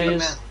is a Athena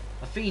is?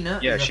 Athena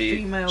Yeah, is a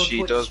female she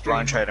Twitch does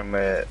blind streamer. trading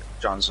with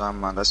John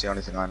Sandman. That's the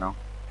only thing I know.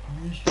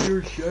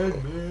 Mr.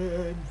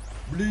 Sandman,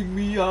 bring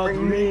me a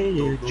Bring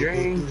me a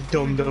drink.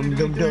 Dum dum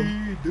dum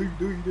dum.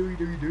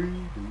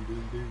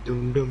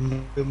 Dum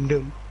dum dum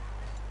dum.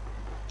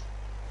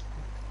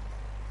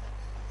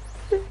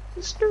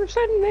 Mr.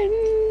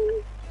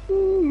 Sandman.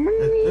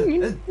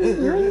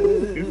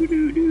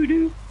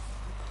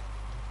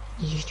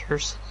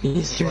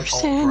 Mr.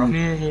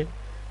 Sandman.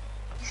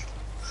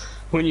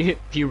 When you hit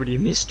puberty,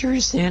 Mr.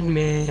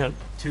 Sandman.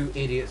 Two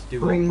idiots do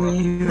Bring opera.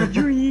 me a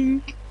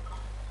drink.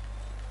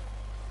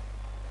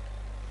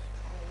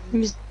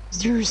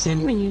 Mr.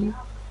 Sandman.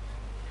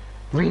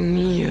 Bring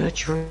me a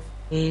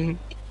drink.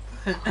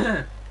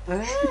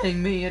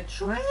 Bring me a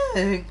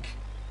drink.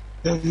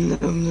 Dum, dum,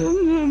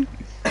 dum,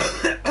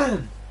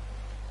 dum.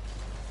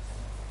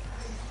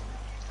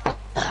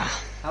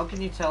 How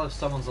can you tell if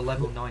someone's a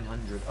level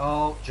 900?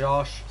 Oh,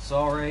 Josh,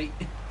 sorry.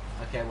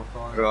 Okay, we're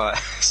fine. Right,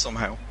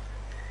 somehow.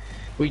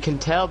 We can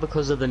tell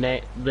because of the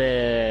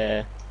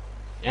the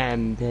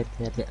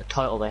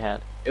title they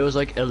had. It was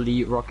like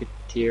Elite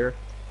Rocketeer,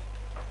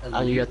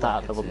 and you get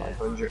that at level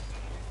 900.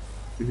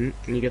 And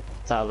you get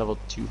that at level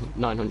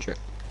 900.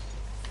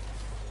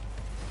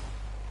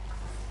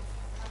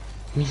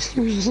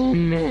 Mr.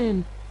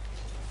 Sandman,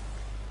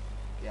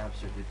 Yeah,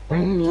 absolutely.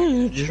 bring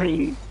me a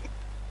drink.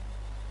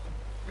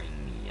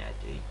 Bring me a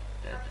drink.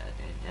 Da, da,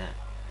 da, da.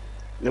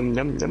 Num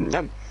num num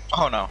num.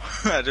 Oh no,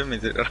 I didn't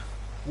mean to do that.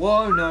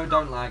 Whoa, no,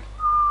 don't lag.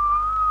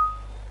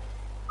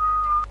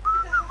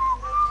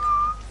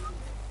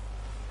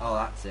 Oh,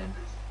 that's in.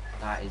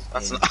 That is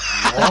That's in. not-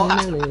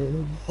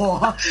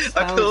 What? What?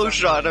 I cool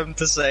shot him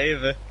to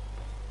save it.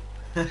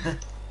 That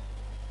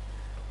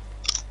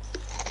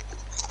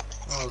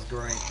was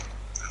great.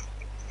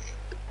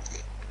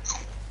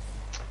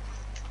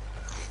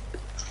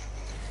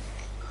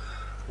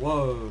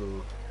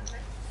 Whoa.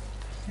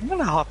 I'm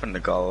gonna hop in the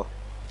goal.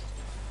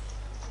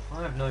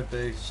 I have no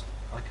boost.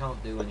 I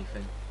can't do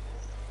anything.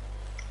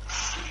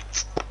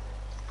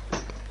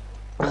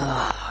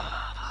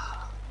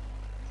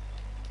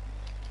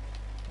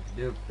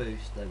 Do a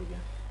boost, there we go.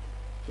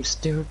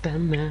 Mr.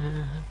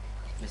 Batman.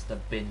 Mr.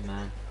 Bin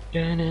Man.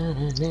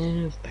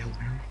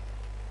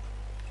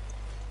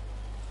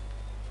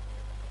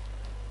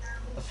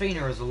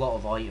 Athena has a lot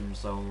of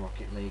items though in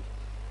Rocket League.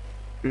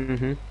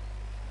 Mm-hmm.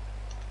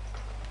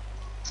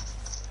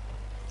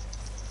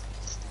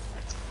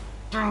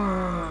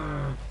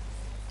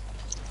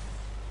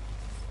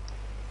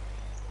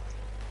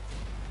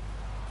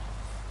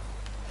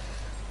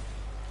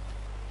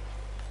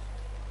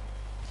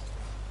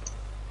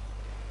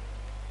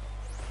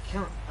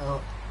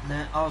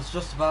 Nah, I was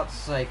just about to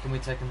say, can we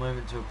take a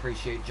moment to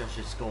appreciate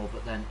Josh's score,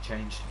 but then it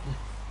changed.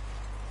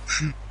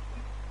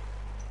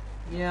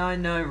 Yeah, I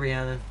know,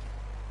 Rhiannon.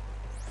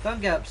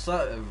 Don't get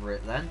upset over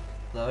it then,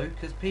 though,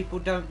 because people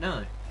don't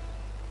know.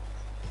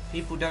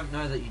 People don't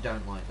know that you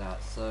don't like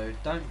that, so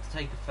don't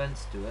take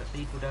offence to it.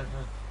 People don't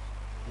know.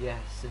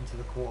 Yes, into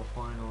the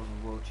quarterfinals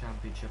of World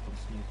Championship on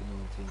snooker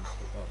 19.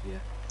 Pick up, yeah.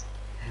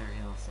 Hairy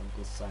ass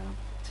Uncle Sam.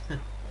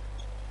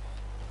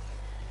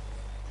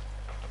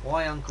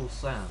 Why Uncle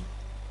Sam?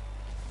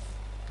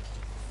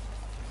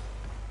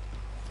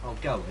 Oh,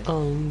 go in.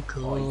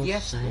 Uncle Oh,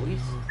 yes, Sam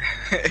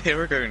boys. Here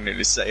we're going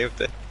to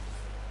saved it.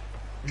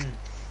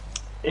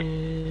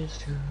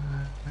 is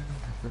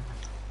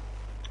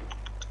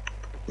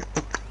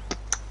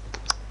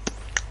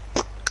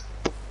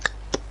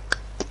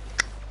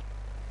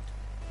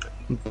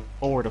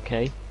bored,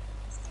 okay?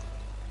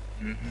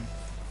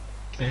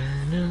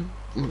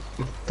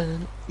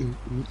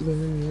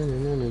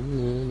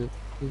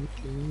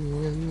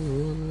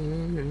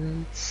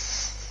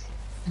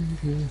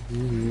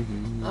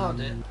 Oh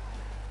dear.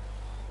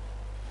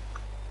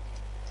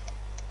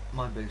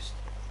 My boost.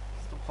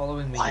 Stop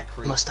following me, you Why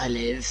creep. must I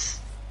live?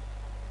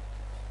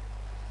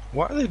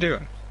 What are they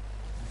doing?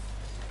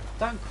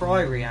 Don't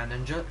cry,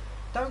 Rhiannon.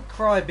 Don't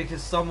cry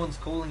because someone's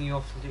calling you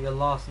off your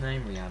last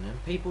name, Rhiannon.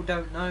 People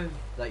don't know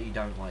that you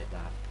don't like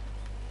that.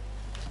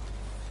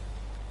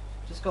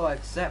 Just gotta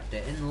accept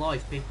it. In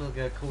life, people are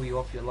gonna call you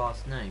off your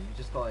last name. You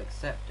just gotta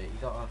accept it. You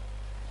gotta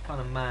kind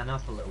of man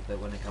up a little bit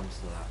when it comes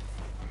to that.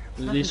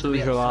 At least it was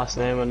your last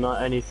name and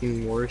not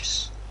anything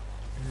worse.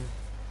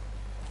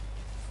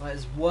 Like,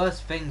 there's worse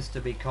things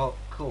to be called.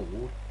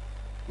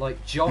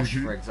 Like Josh,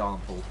 for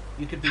example.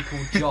 You could be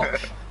called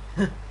Josh.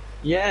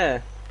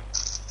 Yeah.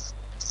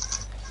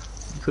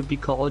 You could be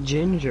called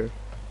Ginger.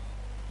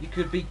 You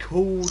could be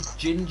called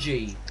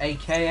Gingy,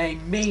 aka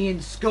me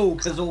in school,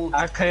 because all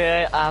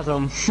AKA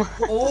Adam.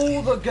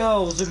 all the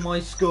girls in my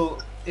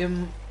school,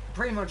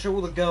 pretty much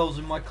all the girls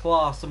in my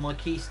class and my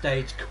key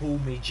stage call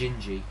me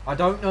Gingy. I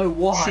don't know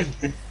why.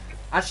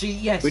 Actually,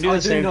 yes, We do I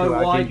the do same know to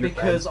our why, ginger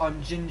because friends.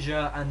 I'm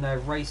ginger and they're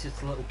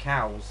racist little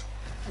cows.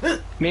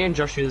 Me and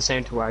Josh do the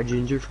same to our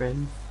ginger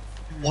friend.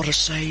 What a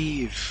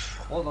save!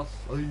 What the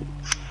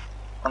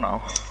I don't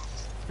know.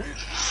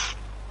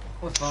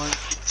 We're fine.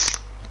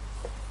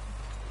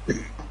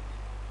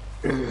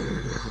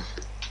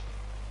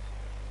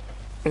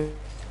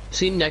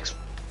 See, next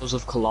Shadows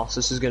of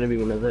Colossus is going to be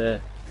one of the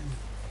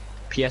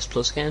PS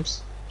Plus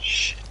games.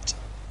 Shit.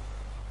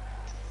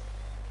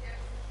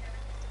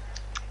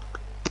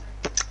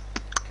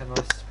 Can I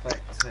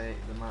spectate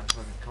the match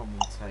like a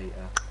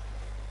commentator?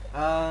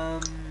 I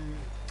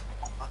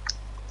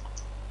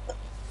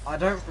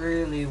don't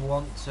really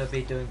want to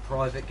be doing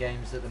private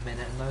games at the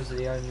minute, and those are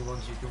the only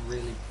ones you can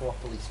really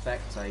properly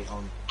spectate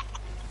on.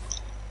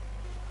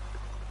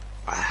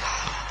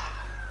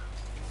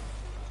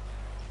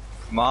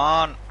 Come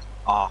on!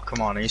 Oh,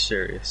 come on, are you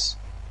serious?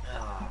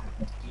 Ah,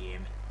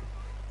 damn.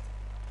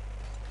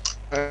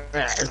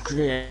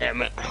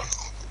 Damn it.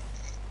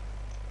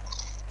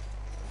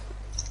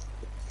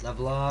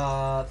 Level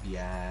up,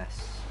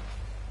 yes.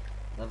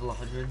 Level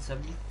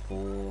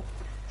 174.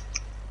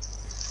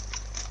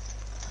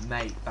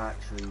 Mate,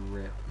 battery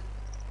rip.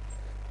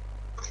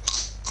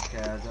 Okay,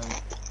 I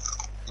don't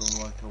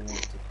feel like I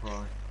want to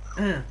cry.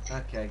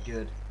 Okay,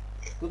 good.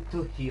 Good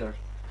to hear.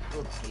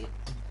 Good to hear.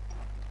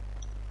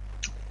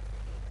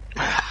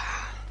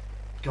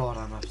 God,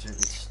 I'm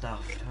absolutely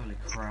stuffed. Holy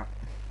crap.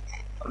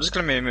 I'm just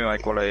gonna make me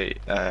like while I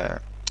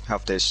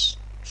have this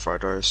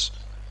fried rice.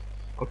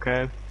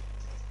 Okay.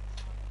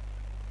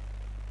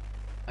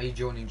 Are you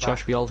joining back?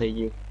 Josh, we all hate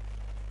you.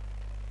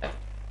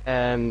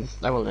 I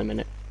will in a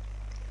minute.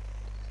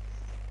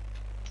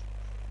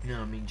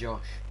 No, I mean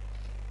Josh.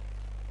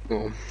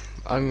 Oh,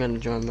 I'm gonna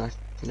join back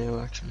now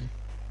actually.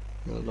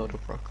 A lot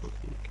of broccoli.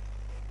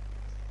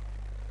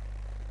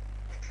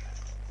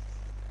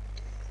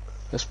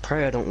 Let's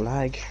pray I don't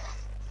lag.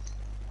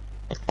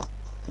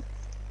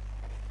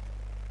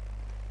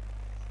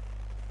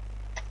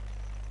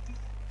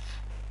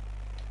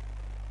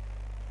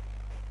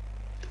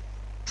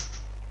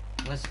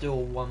 Let's do a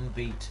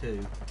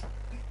 1v2.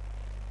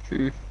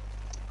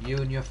 You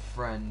and your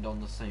friend on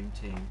the same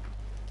team.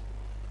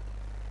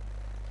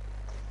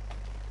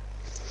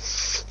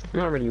 I'm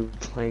not really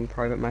playing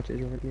private matches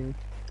right now.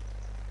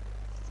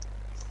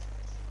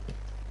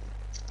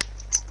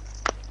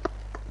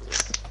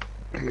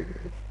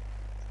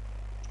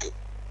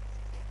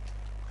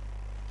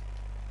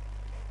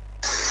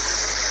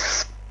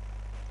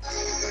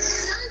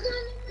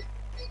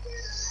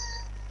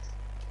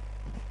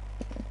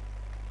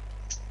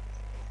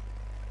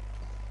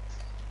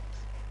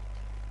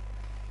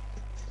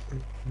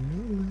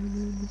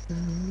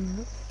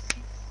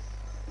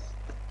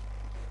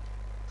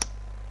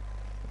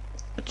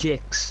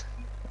 Jix.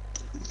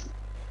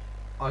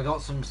 I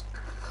got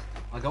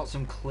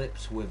some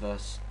clips with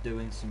us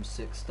doing some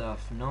sick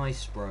stuff.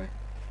 Nice, bro.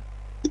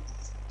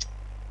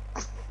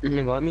 You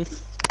invite me?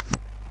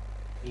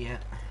 Yeah.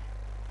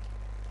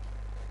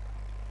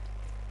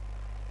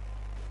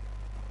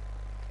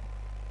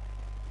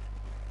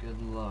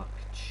 Good luck.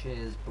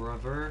 Cheers,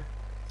 brother.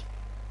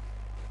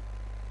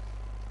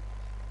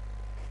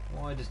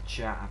 Why does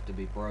chat have to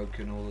be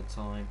broken all the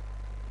time?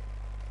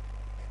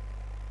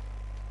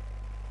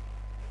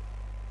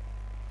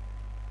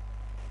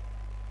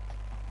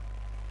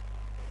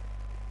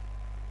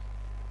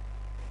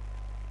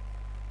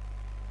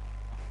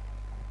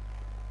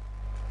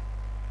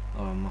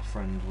 Oh, my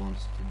friend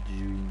wants to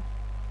join.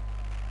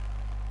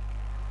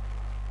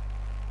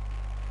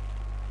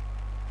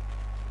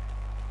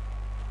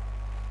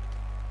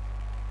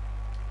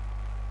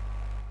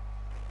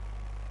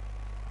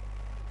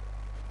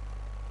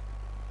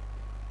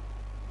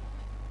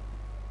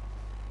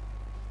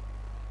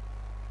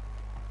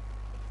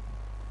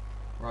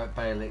 Right,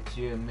 Balix,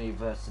 you and me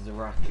versus a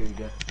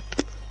Rakuga.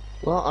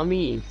 Well, I'm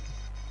eating.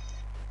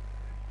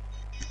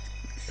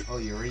 Oh,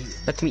 you're eating.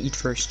 Let me eat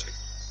first.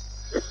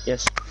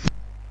 Yes.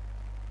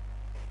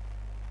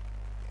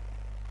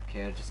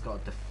 Okay, I just gotta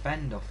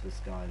defend off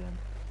this guy then.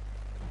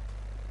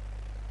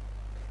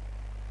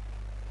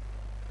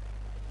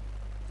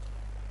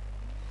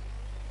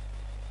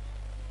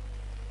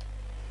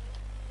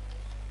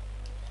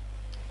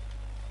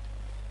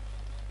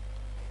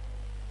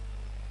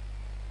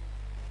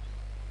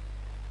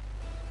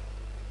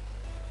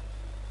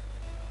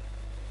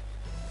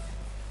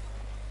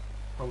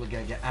 Probably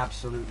gonna get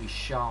absolutely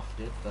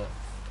shafted, but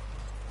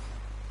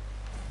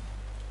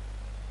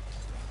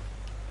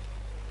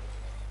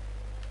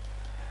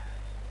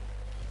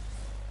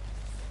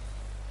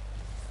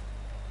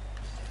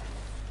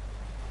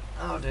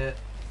got it.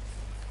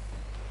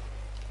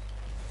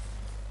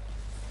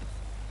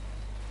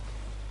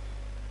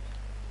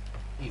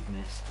 You've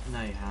missed.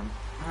 No, you haven't.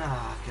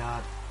 Ah,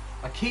 God.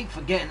 I keep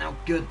forgetting how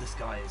good this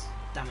guy is.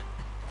 Damn it.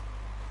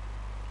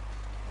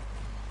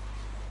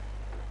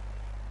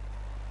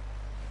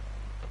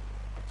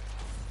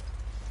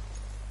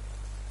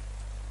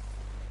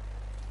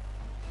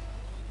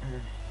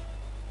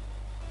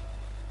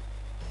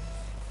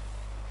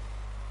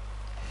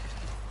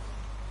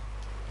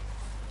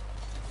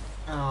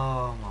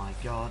 Oh my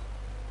God.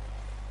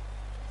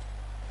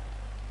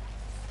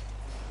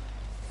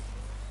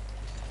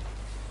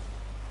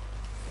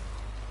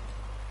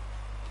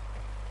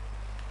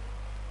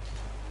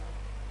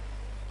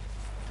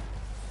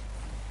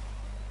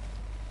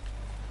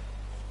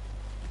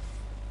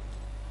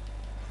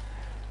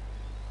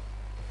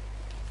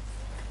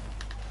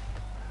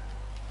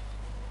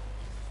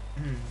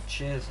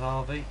 Cheers,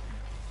 Harvey.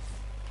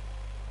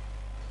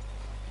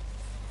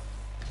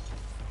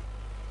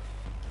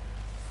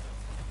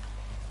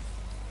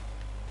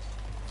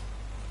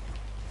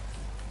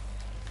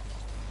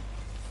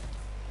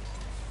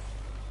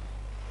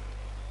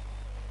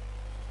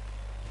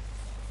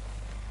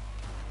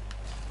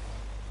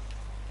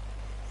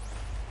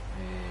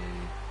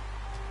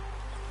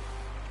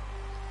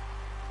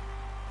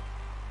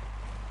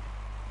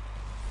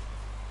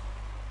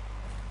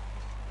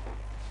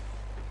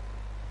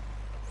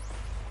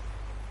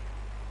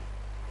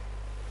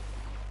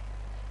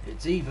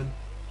 It's even.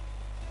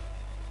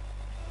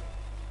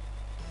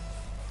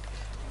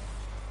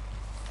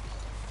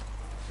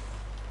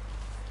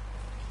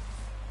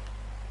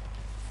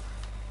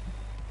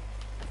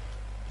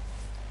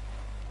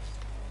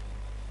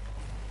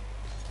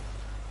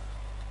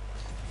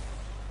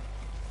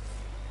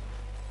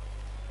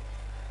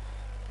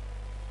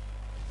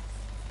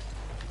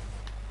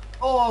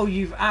 Oh,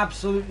 you've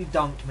absolutely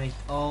dunked me.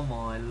 Oh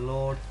my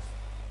lord.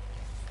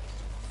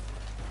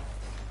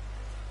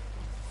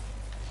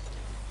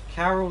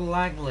 Carol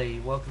Langley,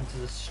 welcome to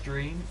the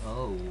stream.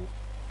 Oh.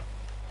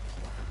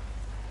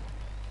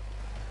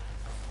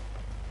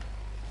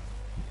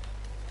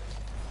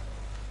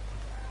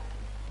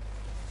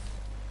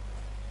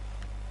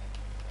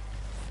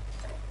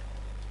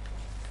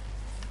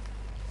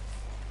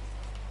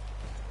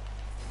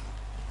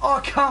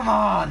 Oh, come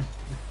on!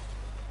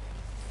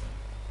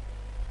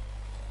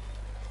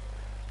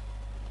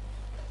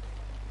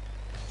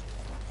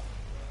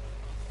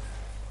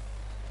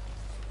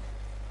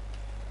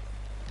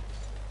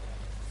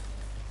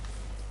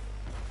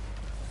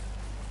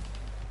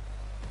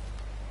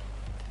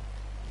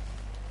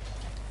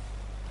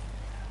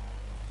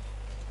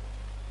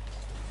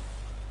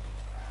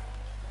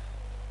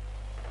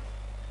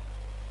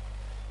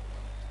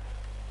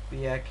 But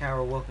yeah,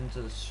 Carol, welcome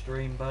to the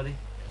stream, buddy.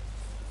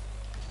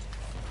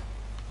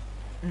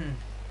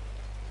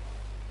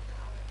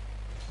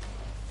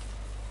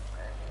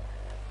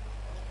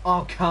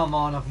 Oh, come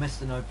on, I've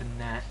missed an open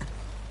net.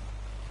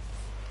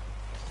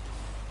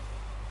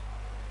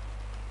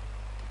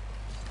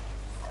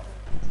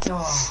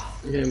 Oh.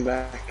 Getting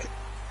back.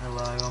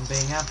 Hello, I'm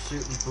being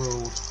absolutely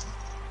brawled.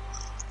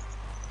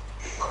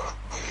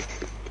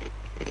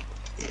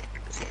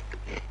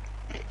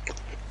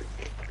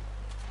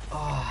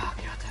 Oh,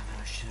 god damn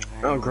it, I should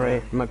have. Oh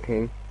great, my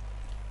ping.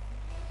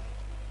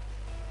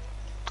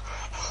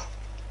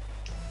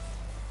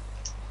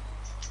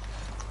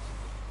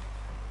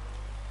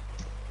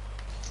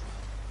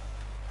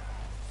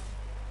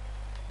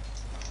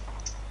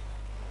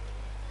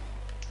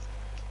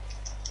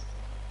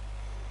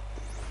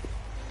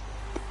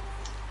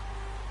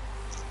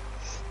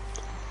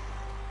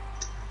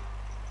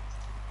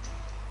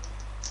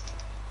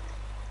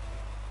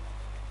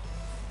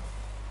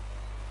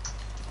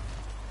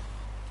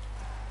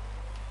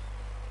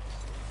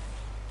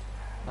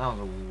 That was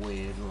a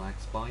weird lag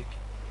spike.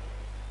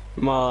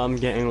 Well, I'm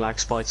getting lag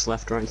spikes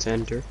left, right,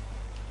 center.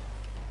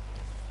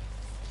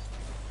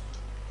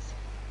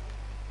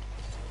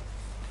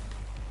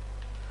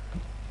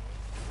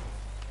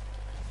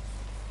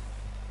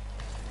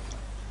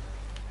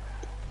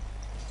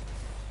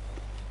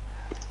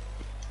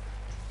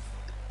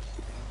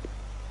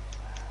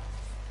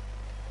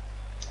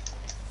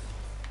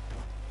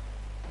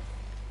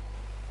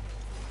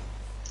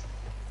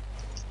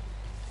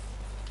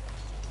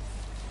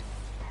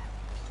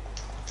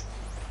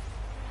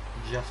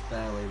 Just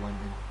barely went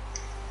in.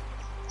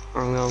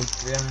 Oh no.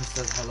 Rhiannon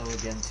says hello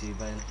again to you,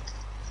 Bailey.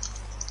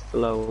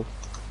 Hello.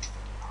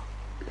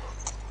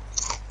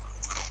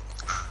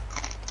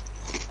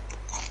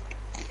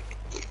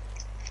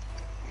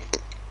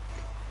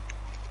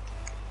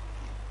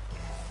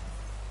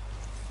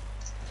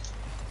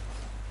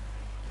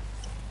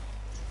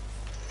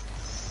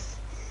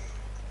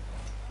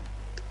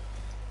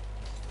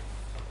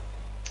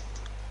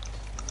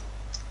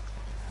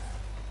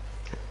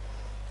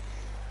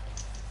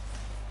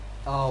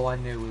 Oh, I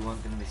knew we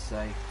weren't going to be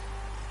safe.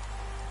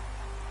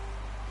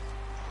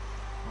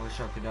 I wish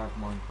I could have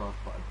Minecraft,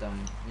 but I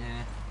don't.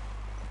 Yeah.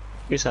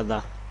 You said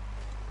that.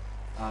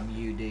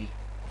 UD.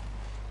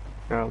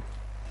 Oh.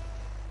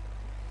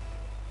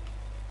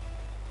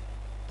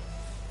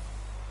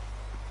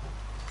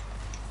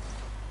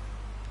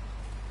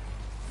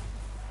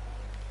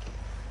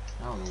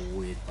 That was a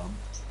weird bump.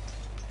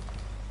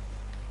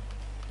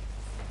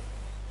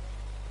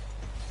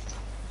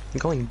 I'm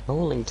going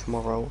bowling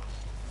tomorrow.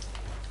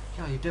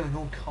 Yeah, you're doing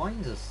all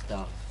kinds of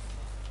stuff.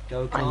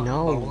 Go I kart,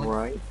 know, bowling.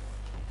 right?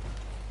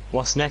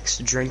 What's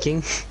next?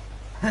 Drinking?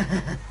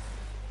 I'm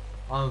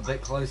a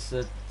bit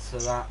closer to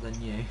that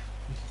than you.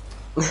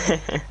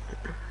 I've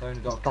only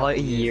got a couple About a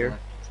of years year.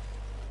 left.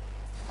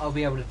 I'll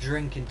be able to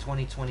drink in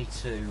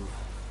 2022.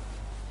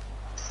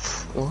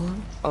 What?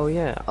 Oh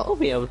yeah, I'll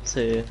be able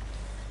to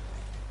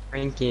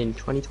drink in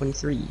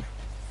 2023.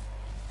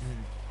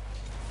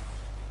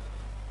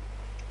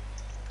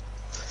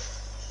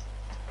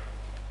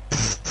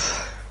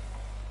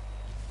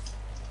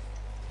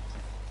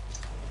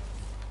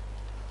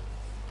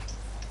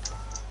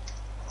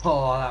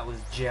 Oh, that was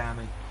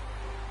jamming.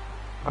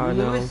 Oh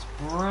no. Lewis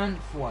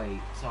Brantwaite.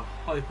 I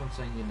hope I'm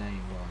saying your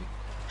name right.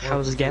 How's it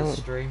Welcome to the going?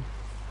 Stream.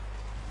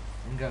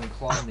 I'm going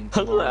climbing I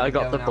tomorrow. I'm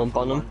got the going out bump for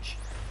on him. lunch.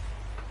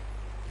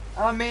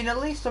 I mean, at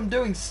least I'm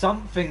doing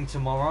something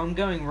tomorrow. I'm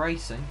going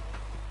racing.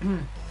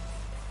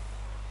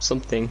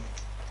 Something.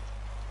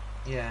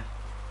 Yeah.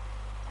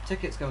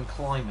 Ticket's going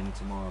climbing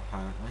tomorrow,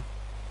 apparently.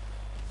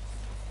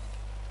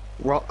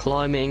 Rock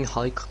climbing,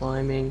 high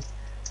climbing,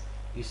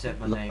 You said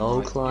my name low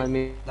right.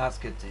 climbing. That's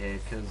good to hear,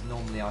 because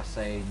normally I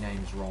say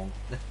names wrong.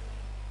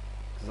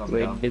 Because I'm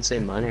Wait, you dumb. did say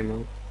my name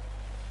wrong.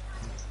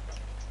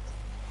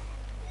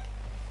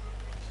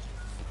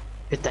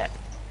 Hit that.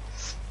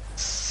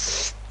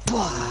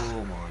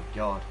 Oh my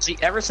god. See,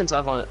 ever since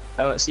ever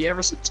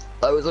since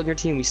I was on your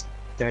team, we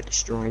started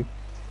destroying.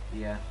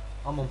 Yeah.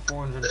 I'm on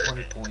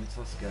 420 points.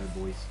 Let's go,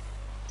 boys.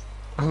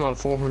 I'm on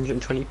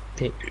 420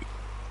 ping.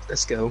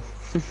 Let's go.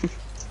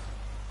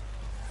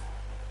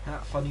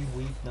 That funny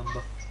weed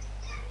number.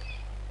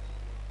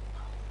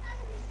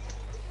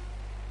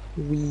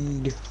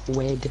 Weed,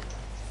 wed,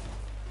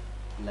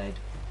 Lead.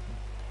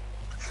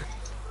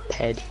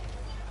 ped,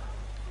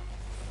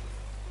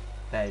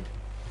 Bed.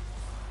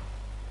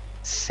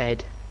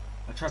 fed.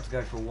 I tried to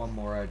go for one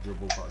more air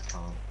dribble, but I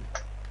can't.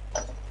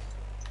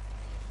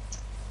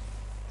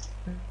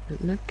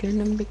 Look at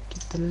them,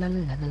 la la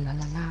la la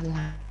la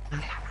la.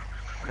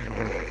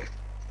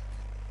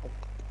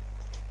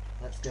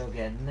 Let's go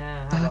again.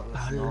 Nah, how about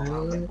this not?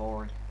 That'll get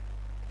boring.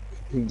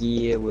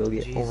 Yeah, we'll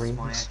get Jesus, orange.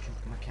 my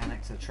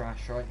mechanics are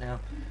trash right now.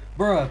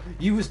 Bruh,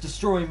 you was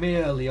destroying me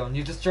early on.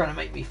 You're just trying to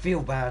make me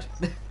feel bad.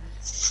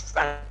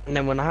 And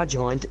then when I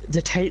joined,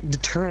 the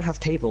turret have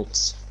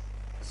tables.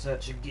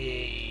 Such a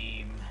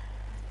game.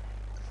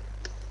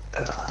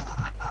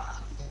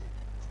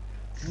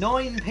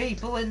 9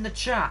 people in the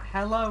chat.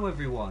 Hello,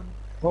 everyone.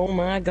 Oh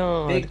my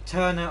god. Big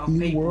turnout of New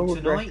people world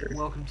tonight. record.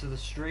 Welcome to the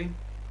stream.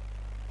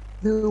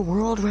 The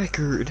world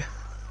record.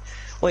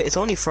 Wait, it's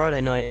only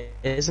Friday night,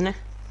 isn't it?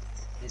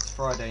 It's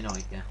Friday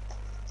night, yeah.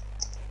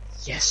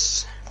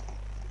 Yes.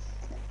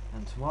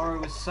 And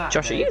tomorrow is Saturday.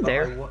 Josh, are you but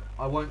there?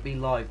 I won't be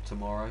live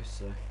tomorrow,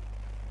 so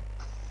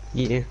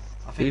Yeah.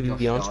 I Will think you Josh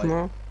be on died.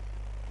 tomorrow?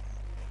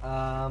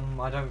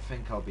 I don't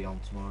think I'll be on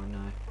tomorrow,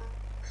 no.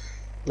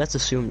 Let's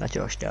assume that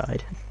Josh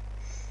died.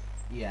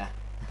 Yeah.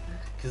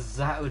 Because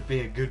that would be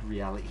a good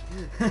reality.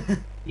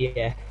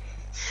 Yeah.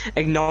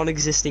 A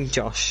non-existing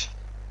Josh.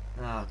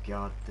 Oh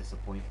god,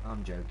 disappoint.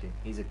 I'm joking.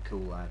 He's a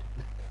cool lad.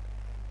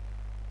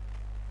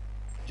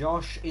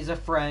 Josh is a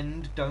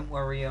friend. Don't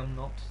worry, I'm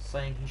not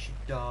saying he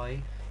should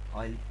die.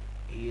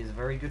 He is a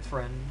very good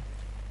friend.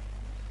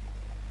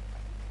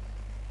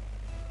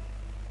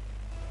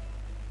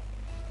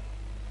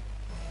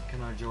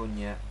 Can I join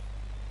yet?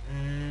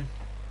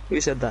 Who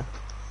said that?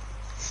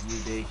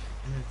 UD.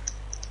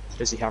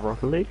 Does he have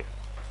Rocket League?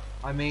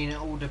 I mean, it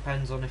all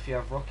depends on if you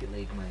have Rocket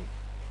League, mate.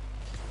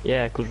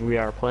 Yeah, because we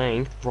are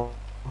playing Rocket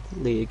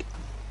League.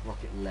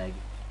 Rocket Leg.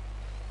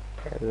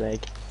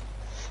 Leg.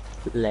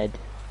 Lead.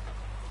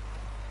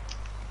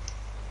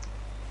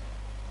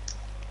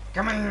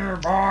 Come here,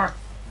 boy!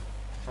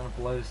 Trying to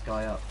blow this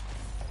guy up.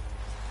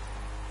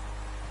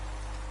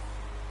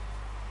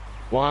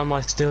 Why am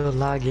I still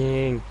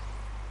lagging?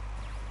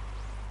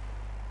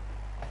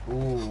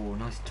 Ooh,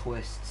 nice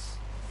twists.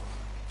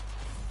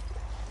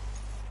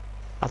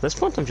 At this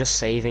point, I'm just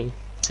saving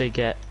to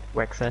get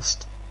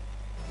Wreckfest.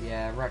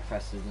 Yeah,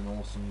 Wreckfest is an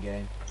awesome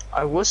game.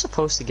 I was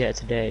supposed to get it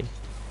today.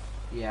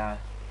 Yeah.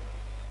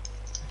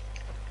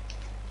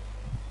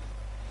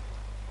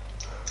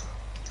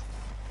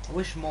 I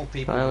wish more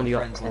people I on only my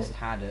got friends 10. list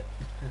had it.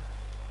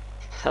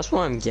 That's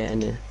why I'm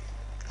getting it.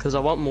 Because I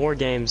want more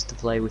games to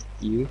play with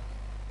you.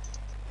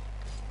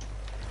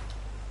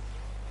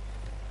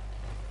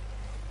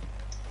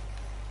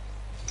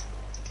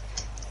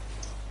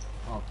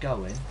 Oh,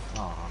 go in.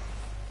 Ah.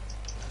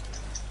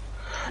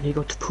 I need to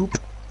go to poop.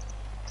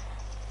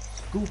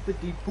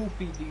 Scoopity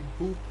poopity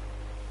poop.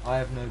 I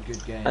have no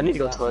good games. I need to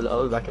go to That's toilet.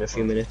 I'll be back in a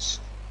few unfortunate. minutes.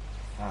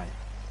 Alright,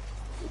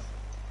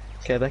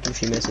 Okay, back in a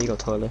few minutes. I need to go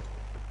to toilet.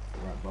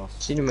 right, boss.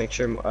 Just need to make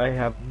sure I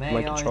have May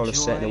my controller I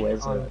set in a way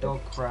join? I'm so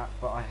dog crap,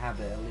 but I have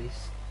it at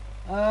least.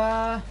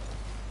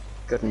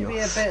 good Maybe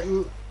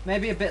enough.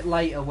 maybe a bit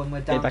later when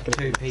we're down back to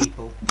in 2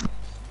 people.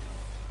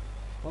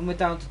 When we're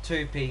down to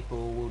 2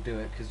 people, we'll do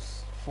it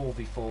because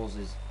 4v4s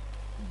is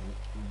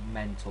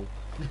mental.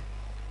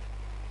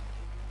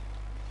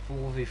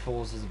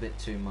 4v4s is a bit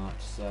too much,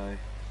 so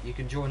you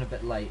can join a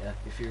bit later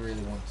if you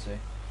really want to.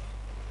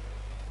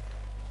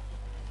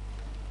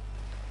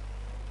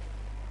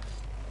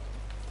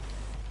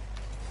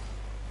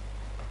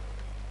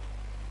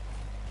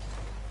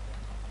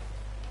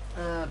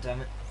 Ah,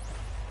 damn it.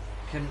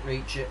 Couldn't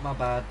reach it, my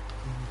bad.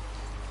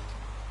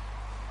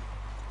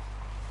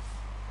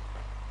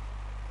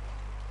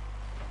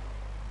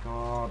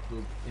 God,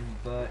 the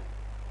invert.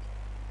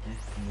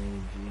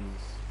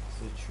 Jeez.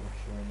 Switch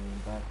rusher and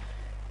invert.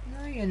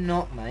 No, you're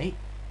not, mate.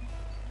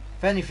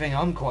 If anything,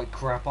 I'm quite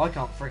crap. I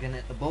can't friggin'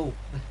 hit the ball.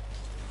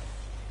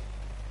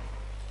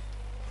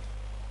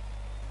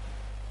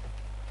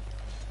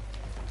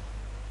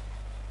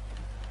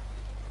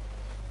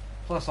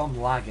 Plus,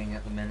 I'm lagging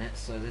at the minute,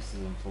 so this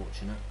is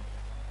unfortunate.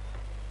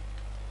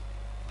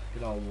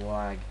 Good old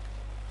lag.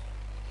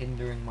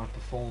 Hindering my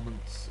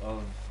performance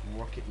of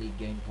Rocket League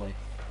gameplay.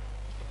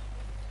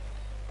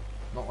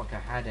 Not like I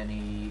had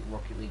any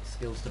Rocket League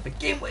skills to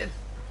begin with!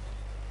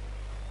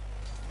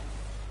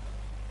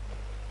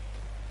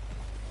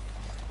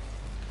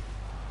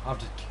 I've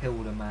just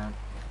killed a man.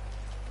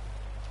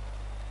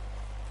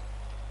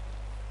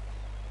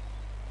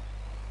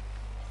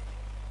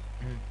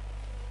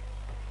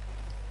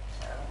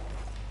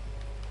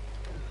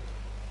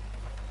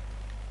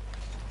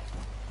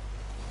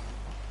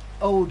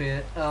 Oh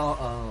dear.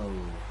 Oh.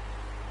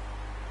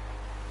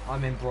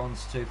 I'm in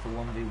bronze 2 for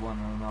 1v1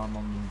 and I'm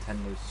on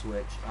Nintendo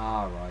Switch.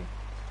 Alright.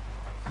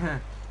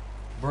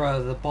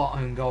 Bruh, the bot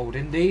owned gold.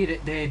 Indeed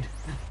it did.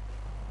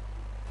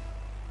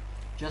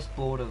 Just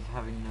bored of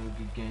having no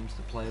good games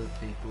to play with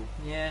people.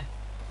 Yeah.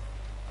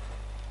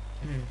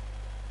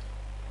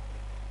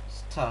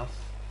 It's tough.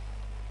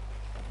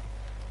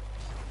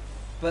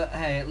 But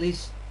hey, at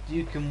least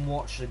you can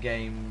watch the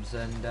games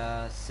and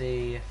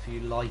see if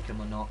you like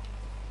them or not.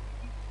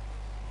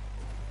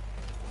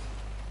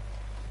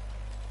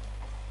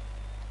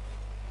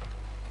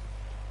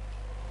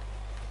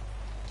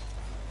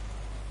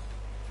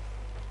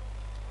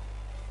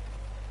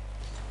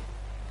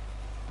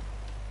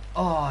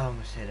 Oh, I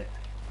almost hit it.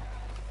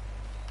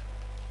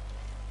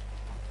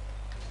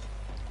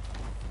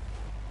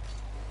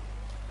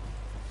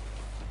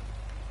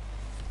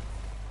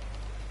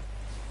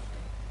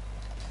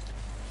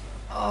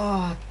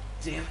 Oh,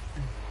 damn it.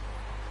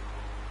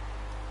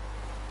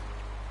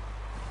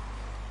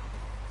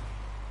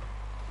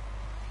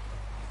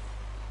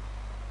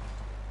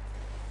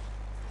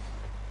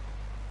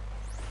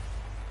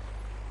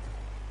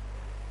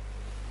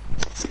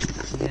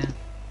 Yeah.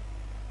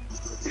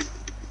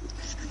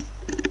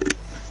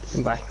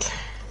 I'm back.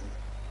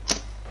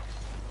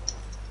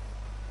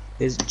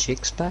 Is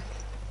Chicks back?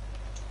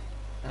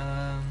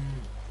 Oh.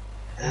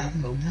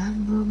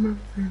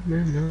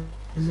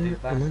 Is he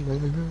back?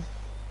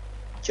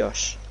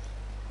 Josh.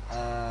 No,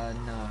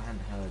 I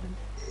hadn't heard him.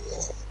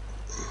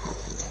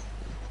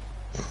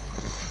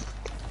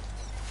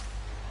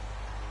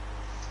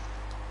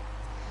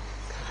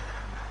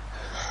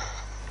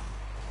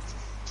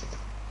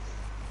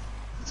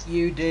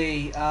 UD,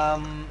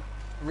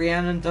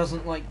 Rhiannon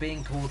doesn't like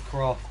being called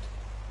Croft.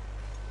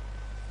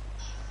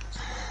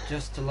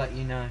 Just to let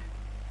you know.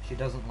 She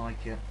doesn't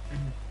like it.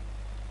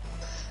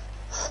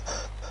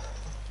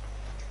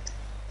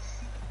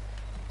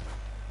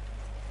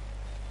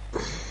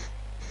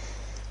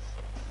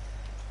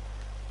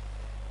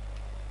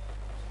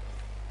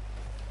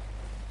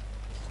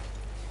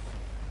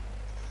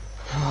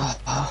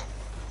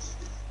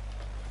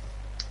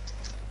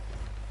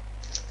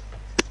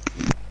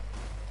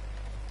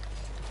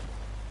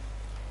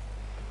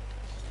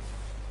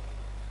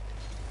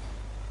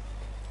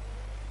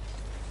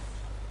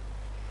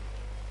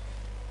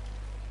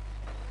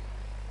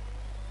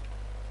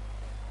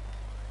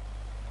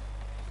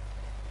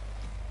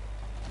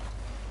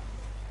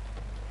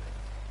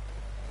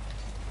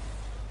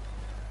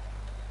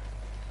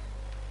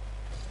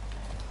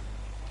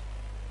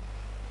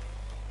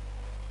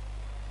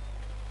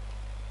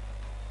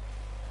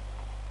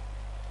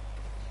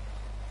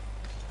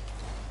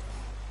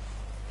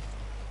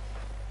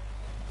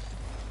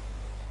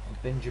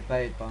 I've been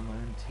debated by my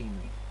own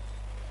teammate.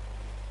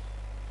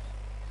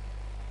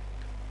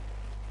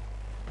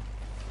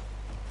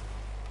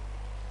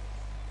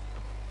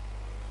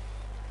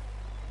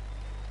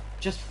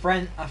 Just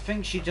friend. I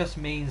think she just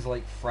means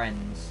like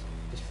friends.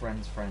 Just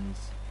friends.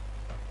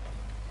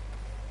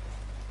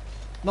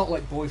 Not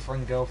like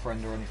boyfriend,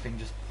 girlfriend or anything,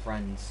 just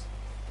friends.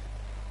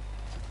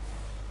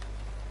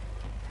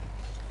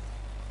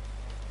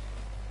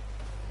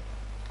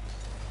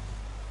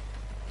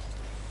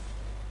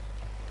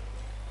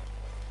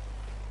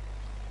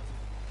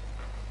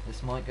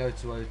 This might go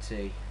to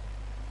OT.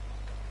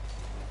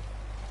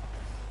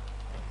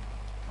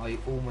 I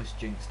almost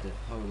jinxed it.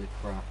 Holy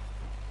crap.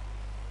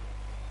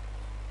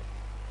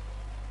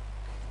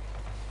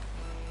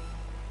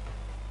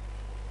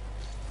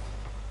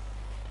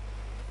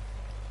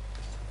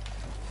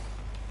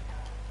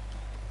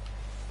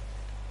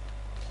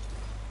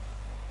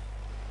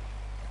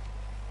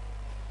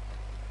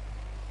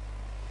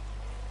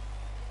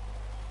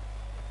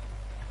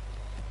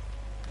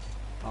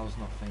 I was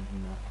not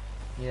thinking that.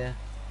 Yeah,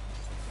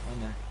 I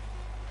know.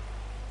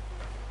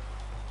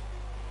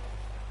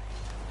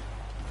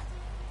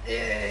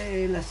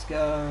 Yay, let's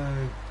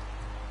go.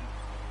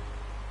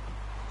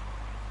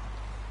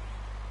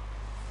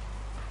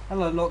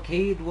 Hello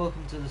Lockheed,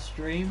 welcome to the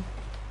stream.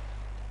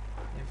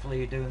 Hopefully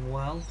you're doing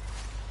well.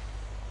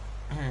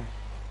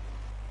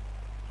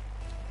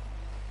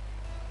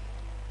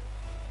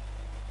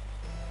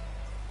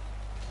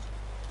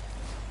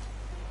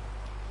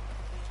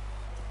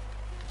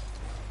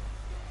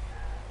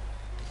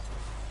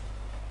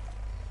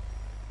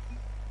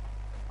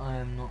 I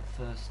am not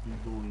thirsty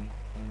boy.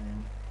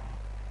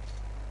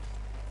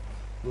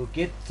 We'll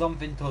get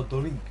something to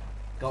drink.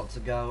 Got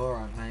to go,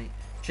 alright mate.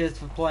 Cheers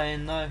for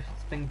playing though,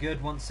 it's been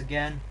good once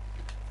again.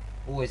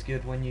 Always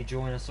good when you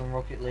join us on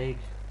Rocket League.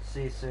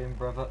 See you soon,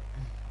 brother.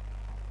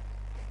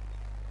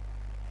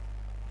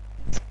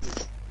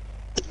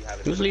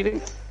 Who's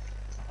leaving?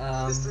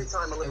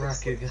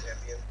 Rakuga.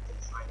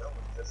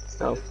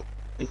 Oh,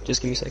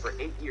 just give me a sec.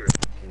 Okay,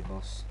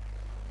 boss.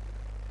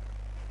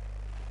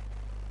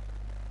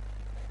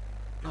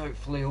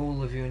 Hopefully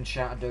all of you in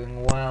chat are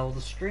doing well.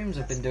 The streams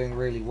have been doing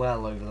really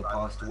well over the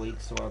past week,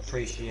 so I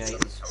appreciate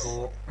the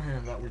support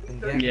that we've been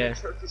getting. Yeah.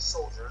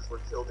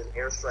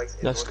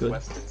 That's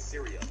good.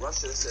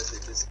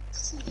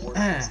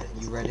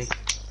 You ready?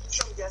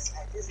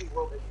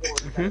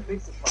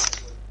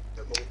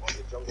 On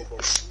the Jungle Boat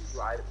cruise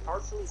ride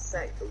partially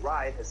sank. The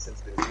ride has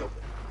since been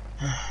reopened.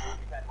 We've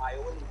had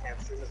Iowa, New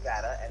Hampshire,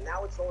 Nevada, and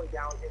now it's going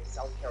down in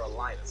South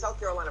Carolina. South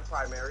Carolina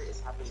primary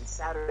is happening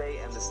Saturday,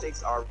 and the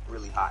stakes are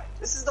really high.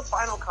 This is the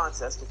final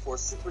contest before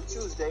Super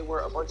Tuesday, where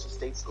a bunch of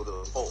states go to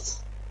the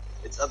polls.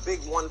 It's a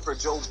big one for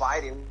Joe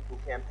Biden, who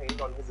campaigned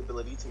on his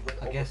ability to win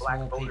I over guess black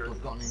more voters. people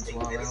have gotten into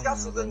And our he's realm got now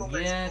some good then.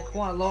 momentum Yeah, going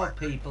quite a lot of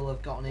forward. people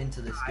have gotten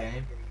into this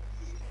game.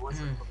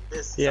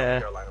 This Yeah,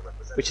 South Carolina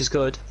representative. which is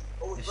good.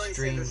 If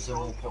streams are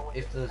more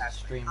if the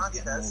streams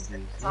get more views.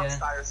 Yeah.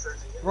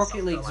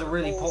 Rocket League's a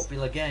really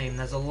popular game.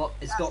 There's a lot.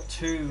 It's got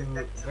two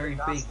very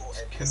big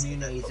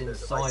communities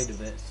inside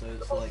of it, so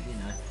it's like, you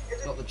know,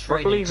 it's got the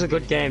trading. Rocket League's a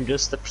good community. game,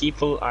 just the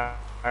people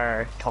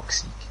are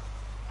toxic.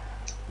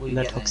 Well, you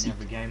They're get that in toxic.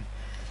 every game.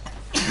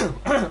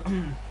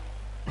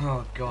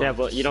 Oh god. Yeah,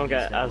 but you don't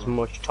get as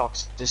much. much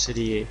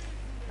toxicity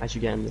as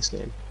you get in this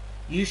game.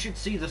 You should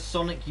see the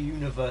Sonic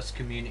Universe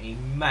community,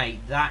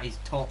 mate. That is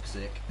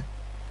toxic.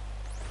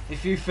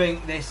 If you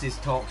think this is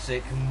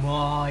toxic,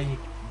 my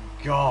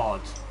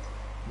god,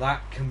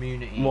 that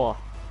community. What?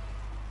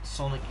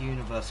 Sonic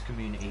Universe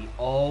community.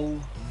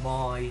 Oh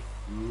my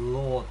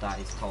lord, that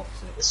is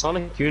toxic.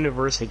 Sonic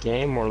Universe a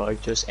game, or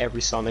like just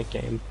every Sonic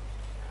game?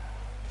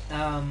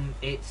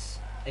 It's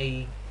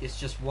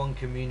just one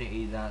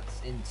community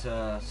that's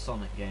into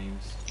Sonic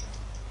games.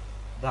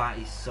 That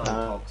is so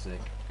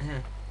toxic.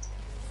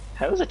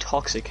 How is it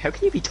toxic? How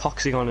can you be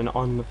toxic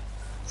from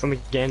a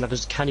game that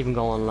just can't even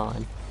go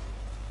online?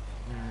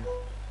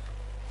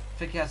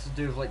 I think it has to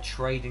do with like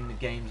trading the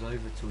games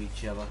over to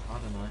each other. I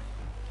don't know.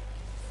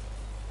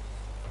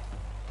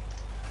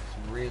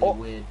 It's really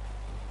weird.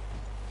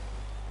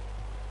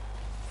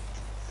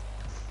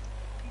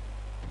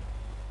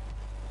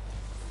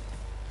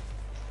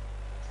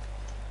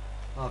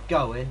 Oh,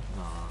 go in.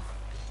 Aw.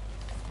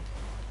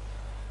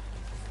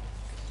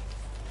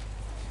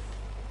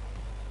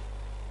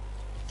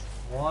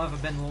 Why have I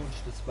been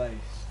launched to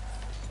space?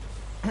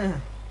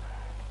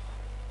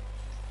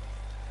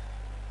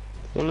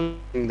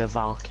 The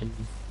Vulcan.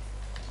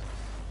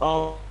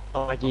 Oh,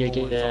 idea I'm always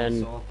on, again.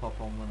 so I'll pop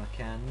on when I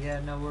can.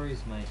 Yeah, no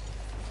worries, mate.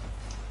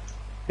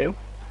 Who?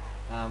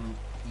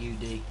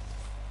 UD.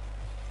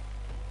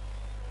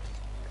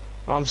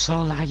 I'm so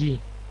laggy.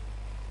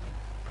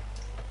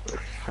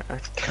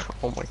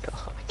 Oh my god,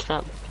 I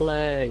can't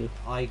play.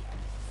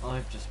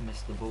 I've just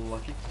missed the ball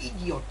like an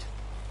idiot.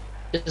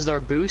 Is there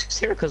a boost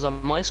here? Because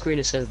on my screen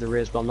it says there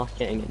is, but I'm not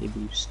getting any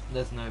boost.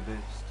 There's no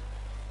boost.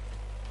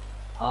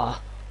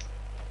 Ah.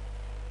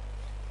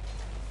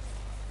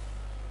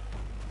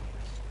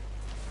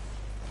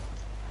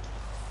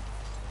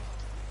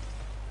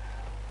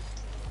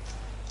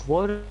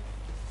 What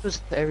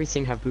does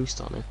everything have boost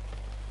on it?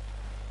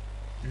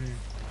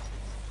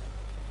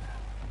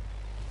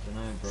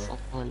 Dunno, bro.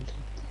 On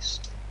this.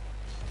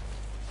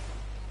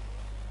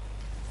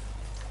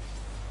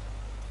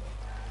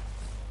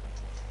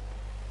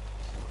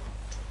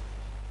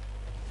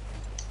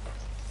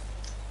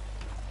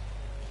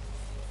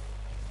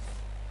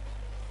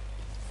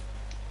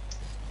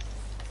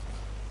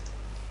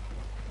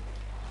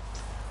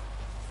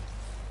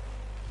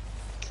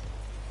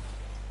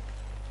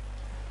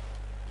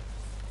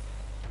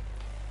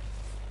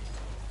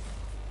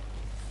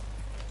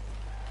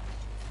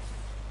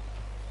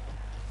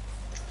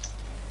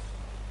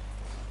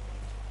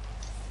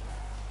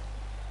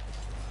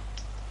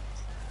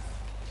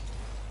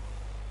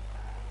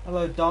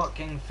 Hello, Dark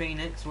King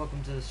Phoenix.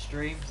 Welcome to the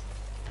stream.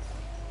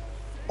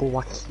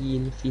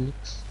 Joaquin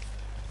Phoenix.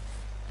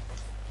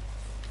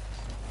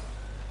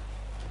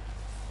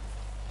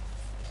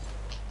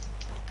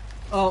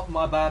 Oh,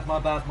 my bad, my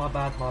bad, my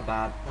bad, my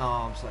bad.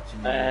 Oh, I'm such a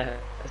noob.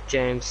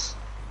 James,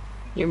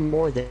 you're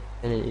more than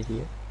an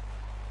idiot.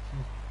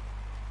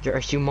 You're a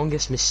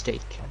humongous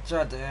mistake. I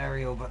tried the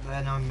aerial, but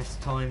then I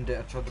mistimed it.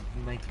 I tried to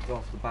make it go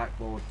off the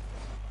backboard.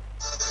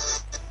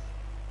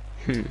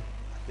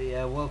 But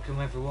yeah, welcome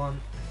everyone.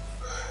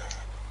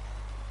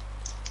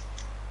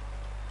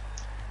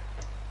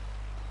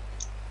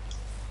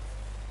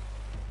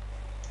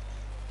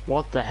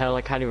 What the hell?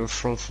 I can't even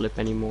front flip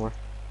anymore.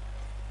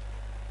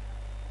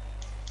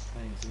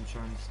 Thanks, I'm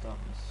trying to start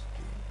my streams.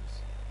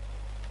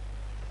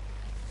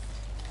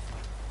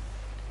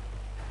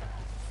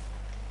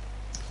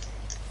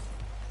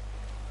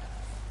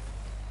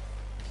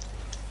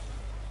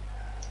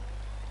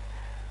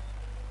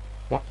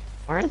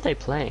 Why aren't they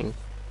playing?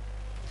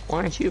 Why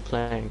aren't you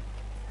playing?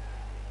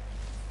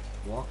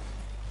 What?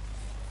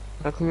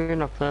 How come you're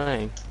not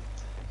playing?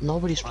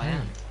 Nobody's I playing.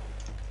 am.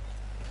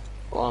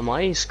 Well, on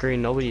my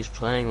screen, nobody's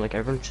playing. Like,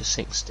 everyone's just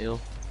sitting still.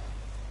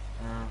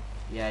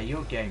 Yeah,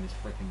 your game is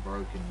freaking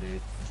broken,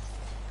 dude.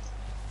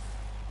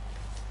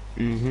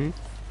 Mm-hmm.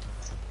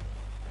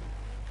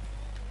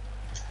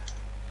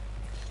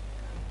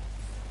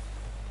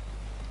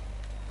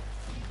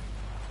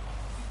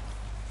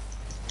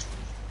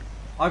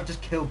 I've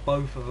just killed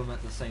both of them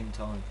at the same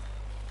time.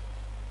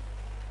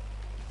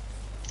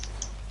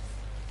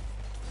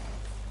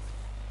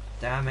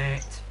 Damn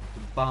it!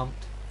 Been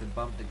bumped. Been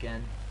bumped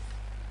again.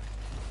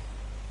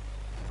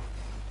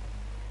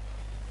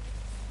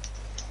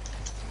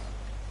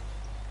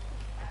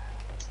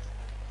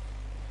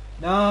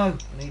 No! I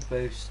need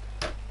boost.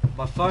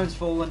 My phone's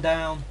falling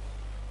down.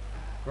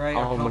 Great,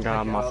 I Oh can't my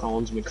god, pick it my up.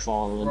 phone's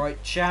McFarlane.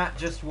 Right, chat,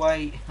 just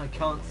wait. I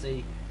can't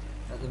see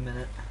at the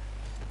minute.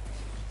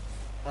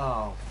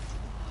 Oh.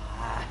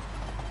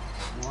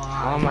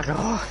 Oh my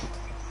god.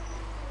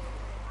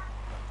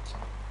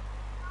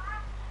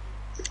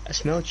 I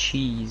smell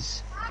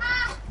cheese.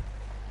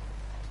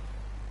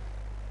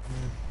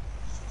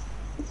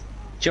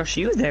 Josh,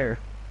 you there?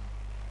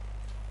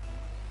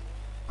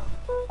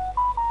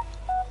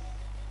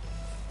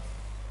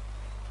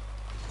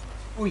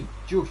 Oi,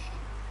 Josh,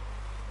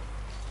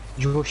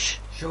 Josh,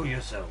 show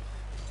yourself.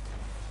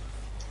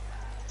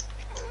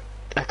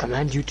 I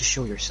command you to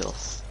show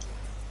yourself.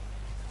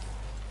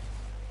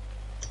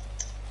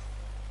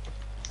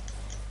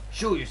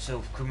 Show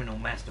yourself, criminal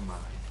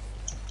mastermind.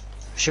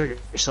 Show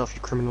yourself,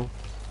 you criminal.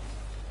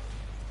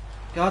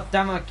 God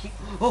damn it, I keep...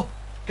 Oh!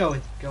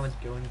 Going.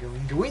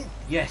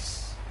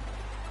 Yes!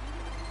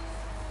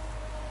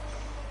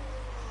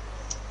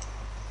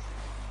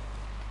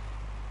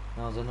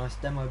 That was a nice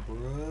demo,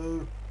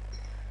 bro.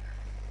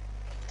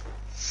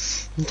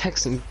 I'm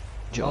texting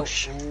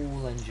Josh. Oh,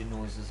 all engine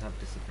noises have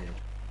disappeared.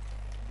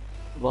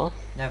 What?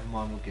 Never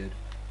mind, we're good.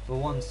 For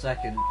 1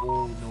 second,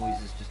 all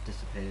noises just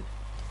disappeared.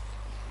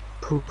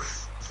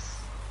 Poof.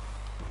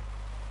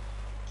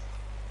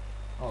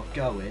 Oh,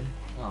 going.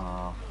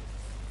 Ah.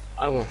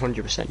 I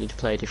 100% need to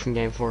play a different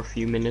game for a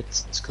few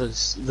minutes,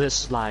 because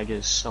this lag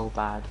is so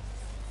bad.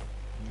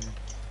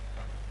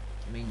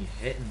 I mean,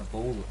 you're hitting the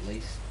ball at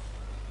least.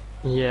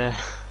 Yeah.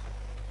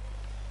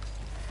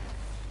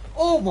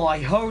 Oh my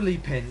holy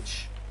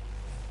pinch!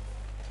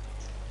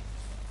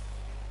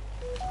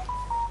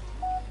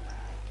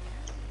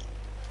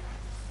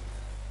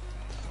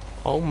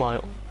 Oh my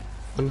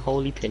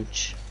unholy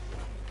pinch.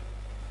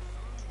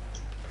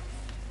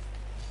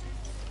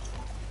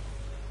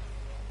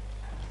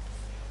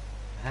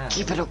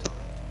 Keep it up.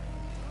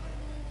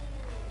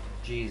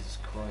 Jesus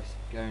Christ,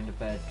 going to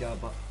bed. Go,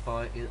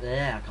 bye.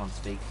 Yeah, I can't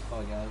speak.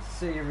 Bye, guys.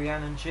 See you,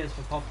 Rhiannon. Cheers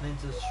for popping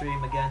into the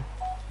stream again.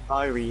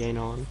 Bye,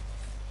 Rhiannon.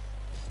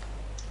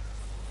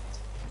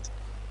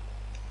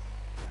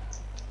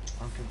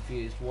 I'm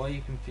confused. Why are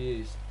you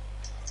confused?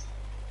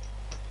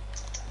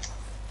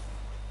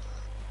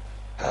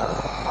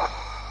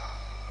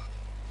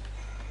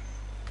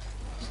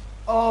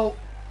 Oh,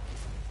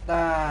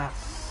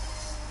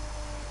 that's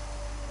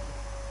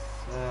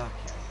okay.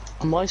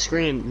 On my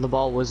screen, the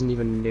ball wasn't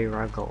even near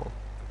our goal.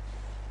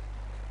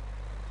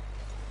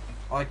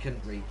 I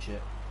couldn't reach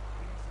it.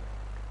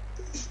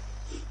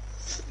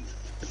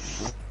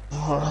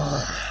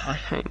 Oh, I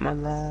hate my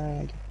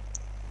lag.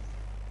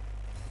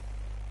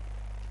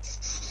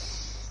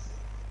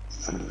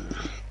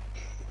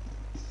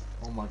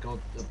 Oh my god,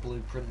 a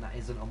blueprint that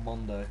isn't a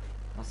Mondo.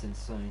 That's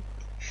insane.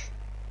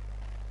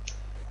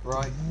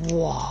 Right.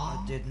 Wow.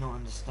 I did not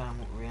understand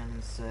what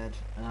Rhiannon said.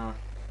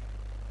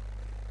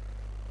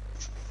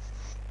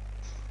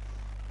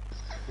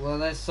 Well,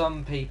 there's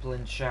some people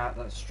in chat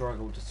that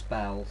struggle to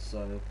spell,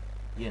 so,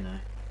 you know.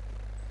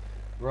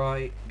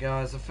 Right,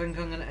 guys, I think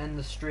I'm going to end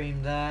the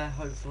stream there.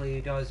 Hopefully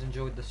you guys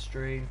enjoyed the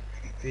stream.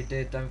 If you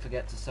did, don't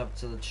forget to sub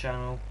to the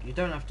channel. You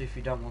don't have to if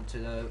you don't want to,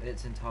 though.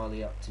 It's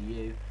entirely up to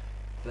you.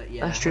 But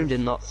yeah. That stream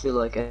did not feel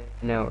like an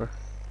hour.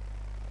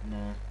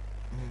 No.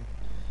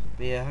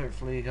 But yeah,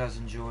 hopefully you guys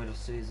enjoyed. I'll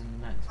see you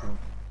in the next one.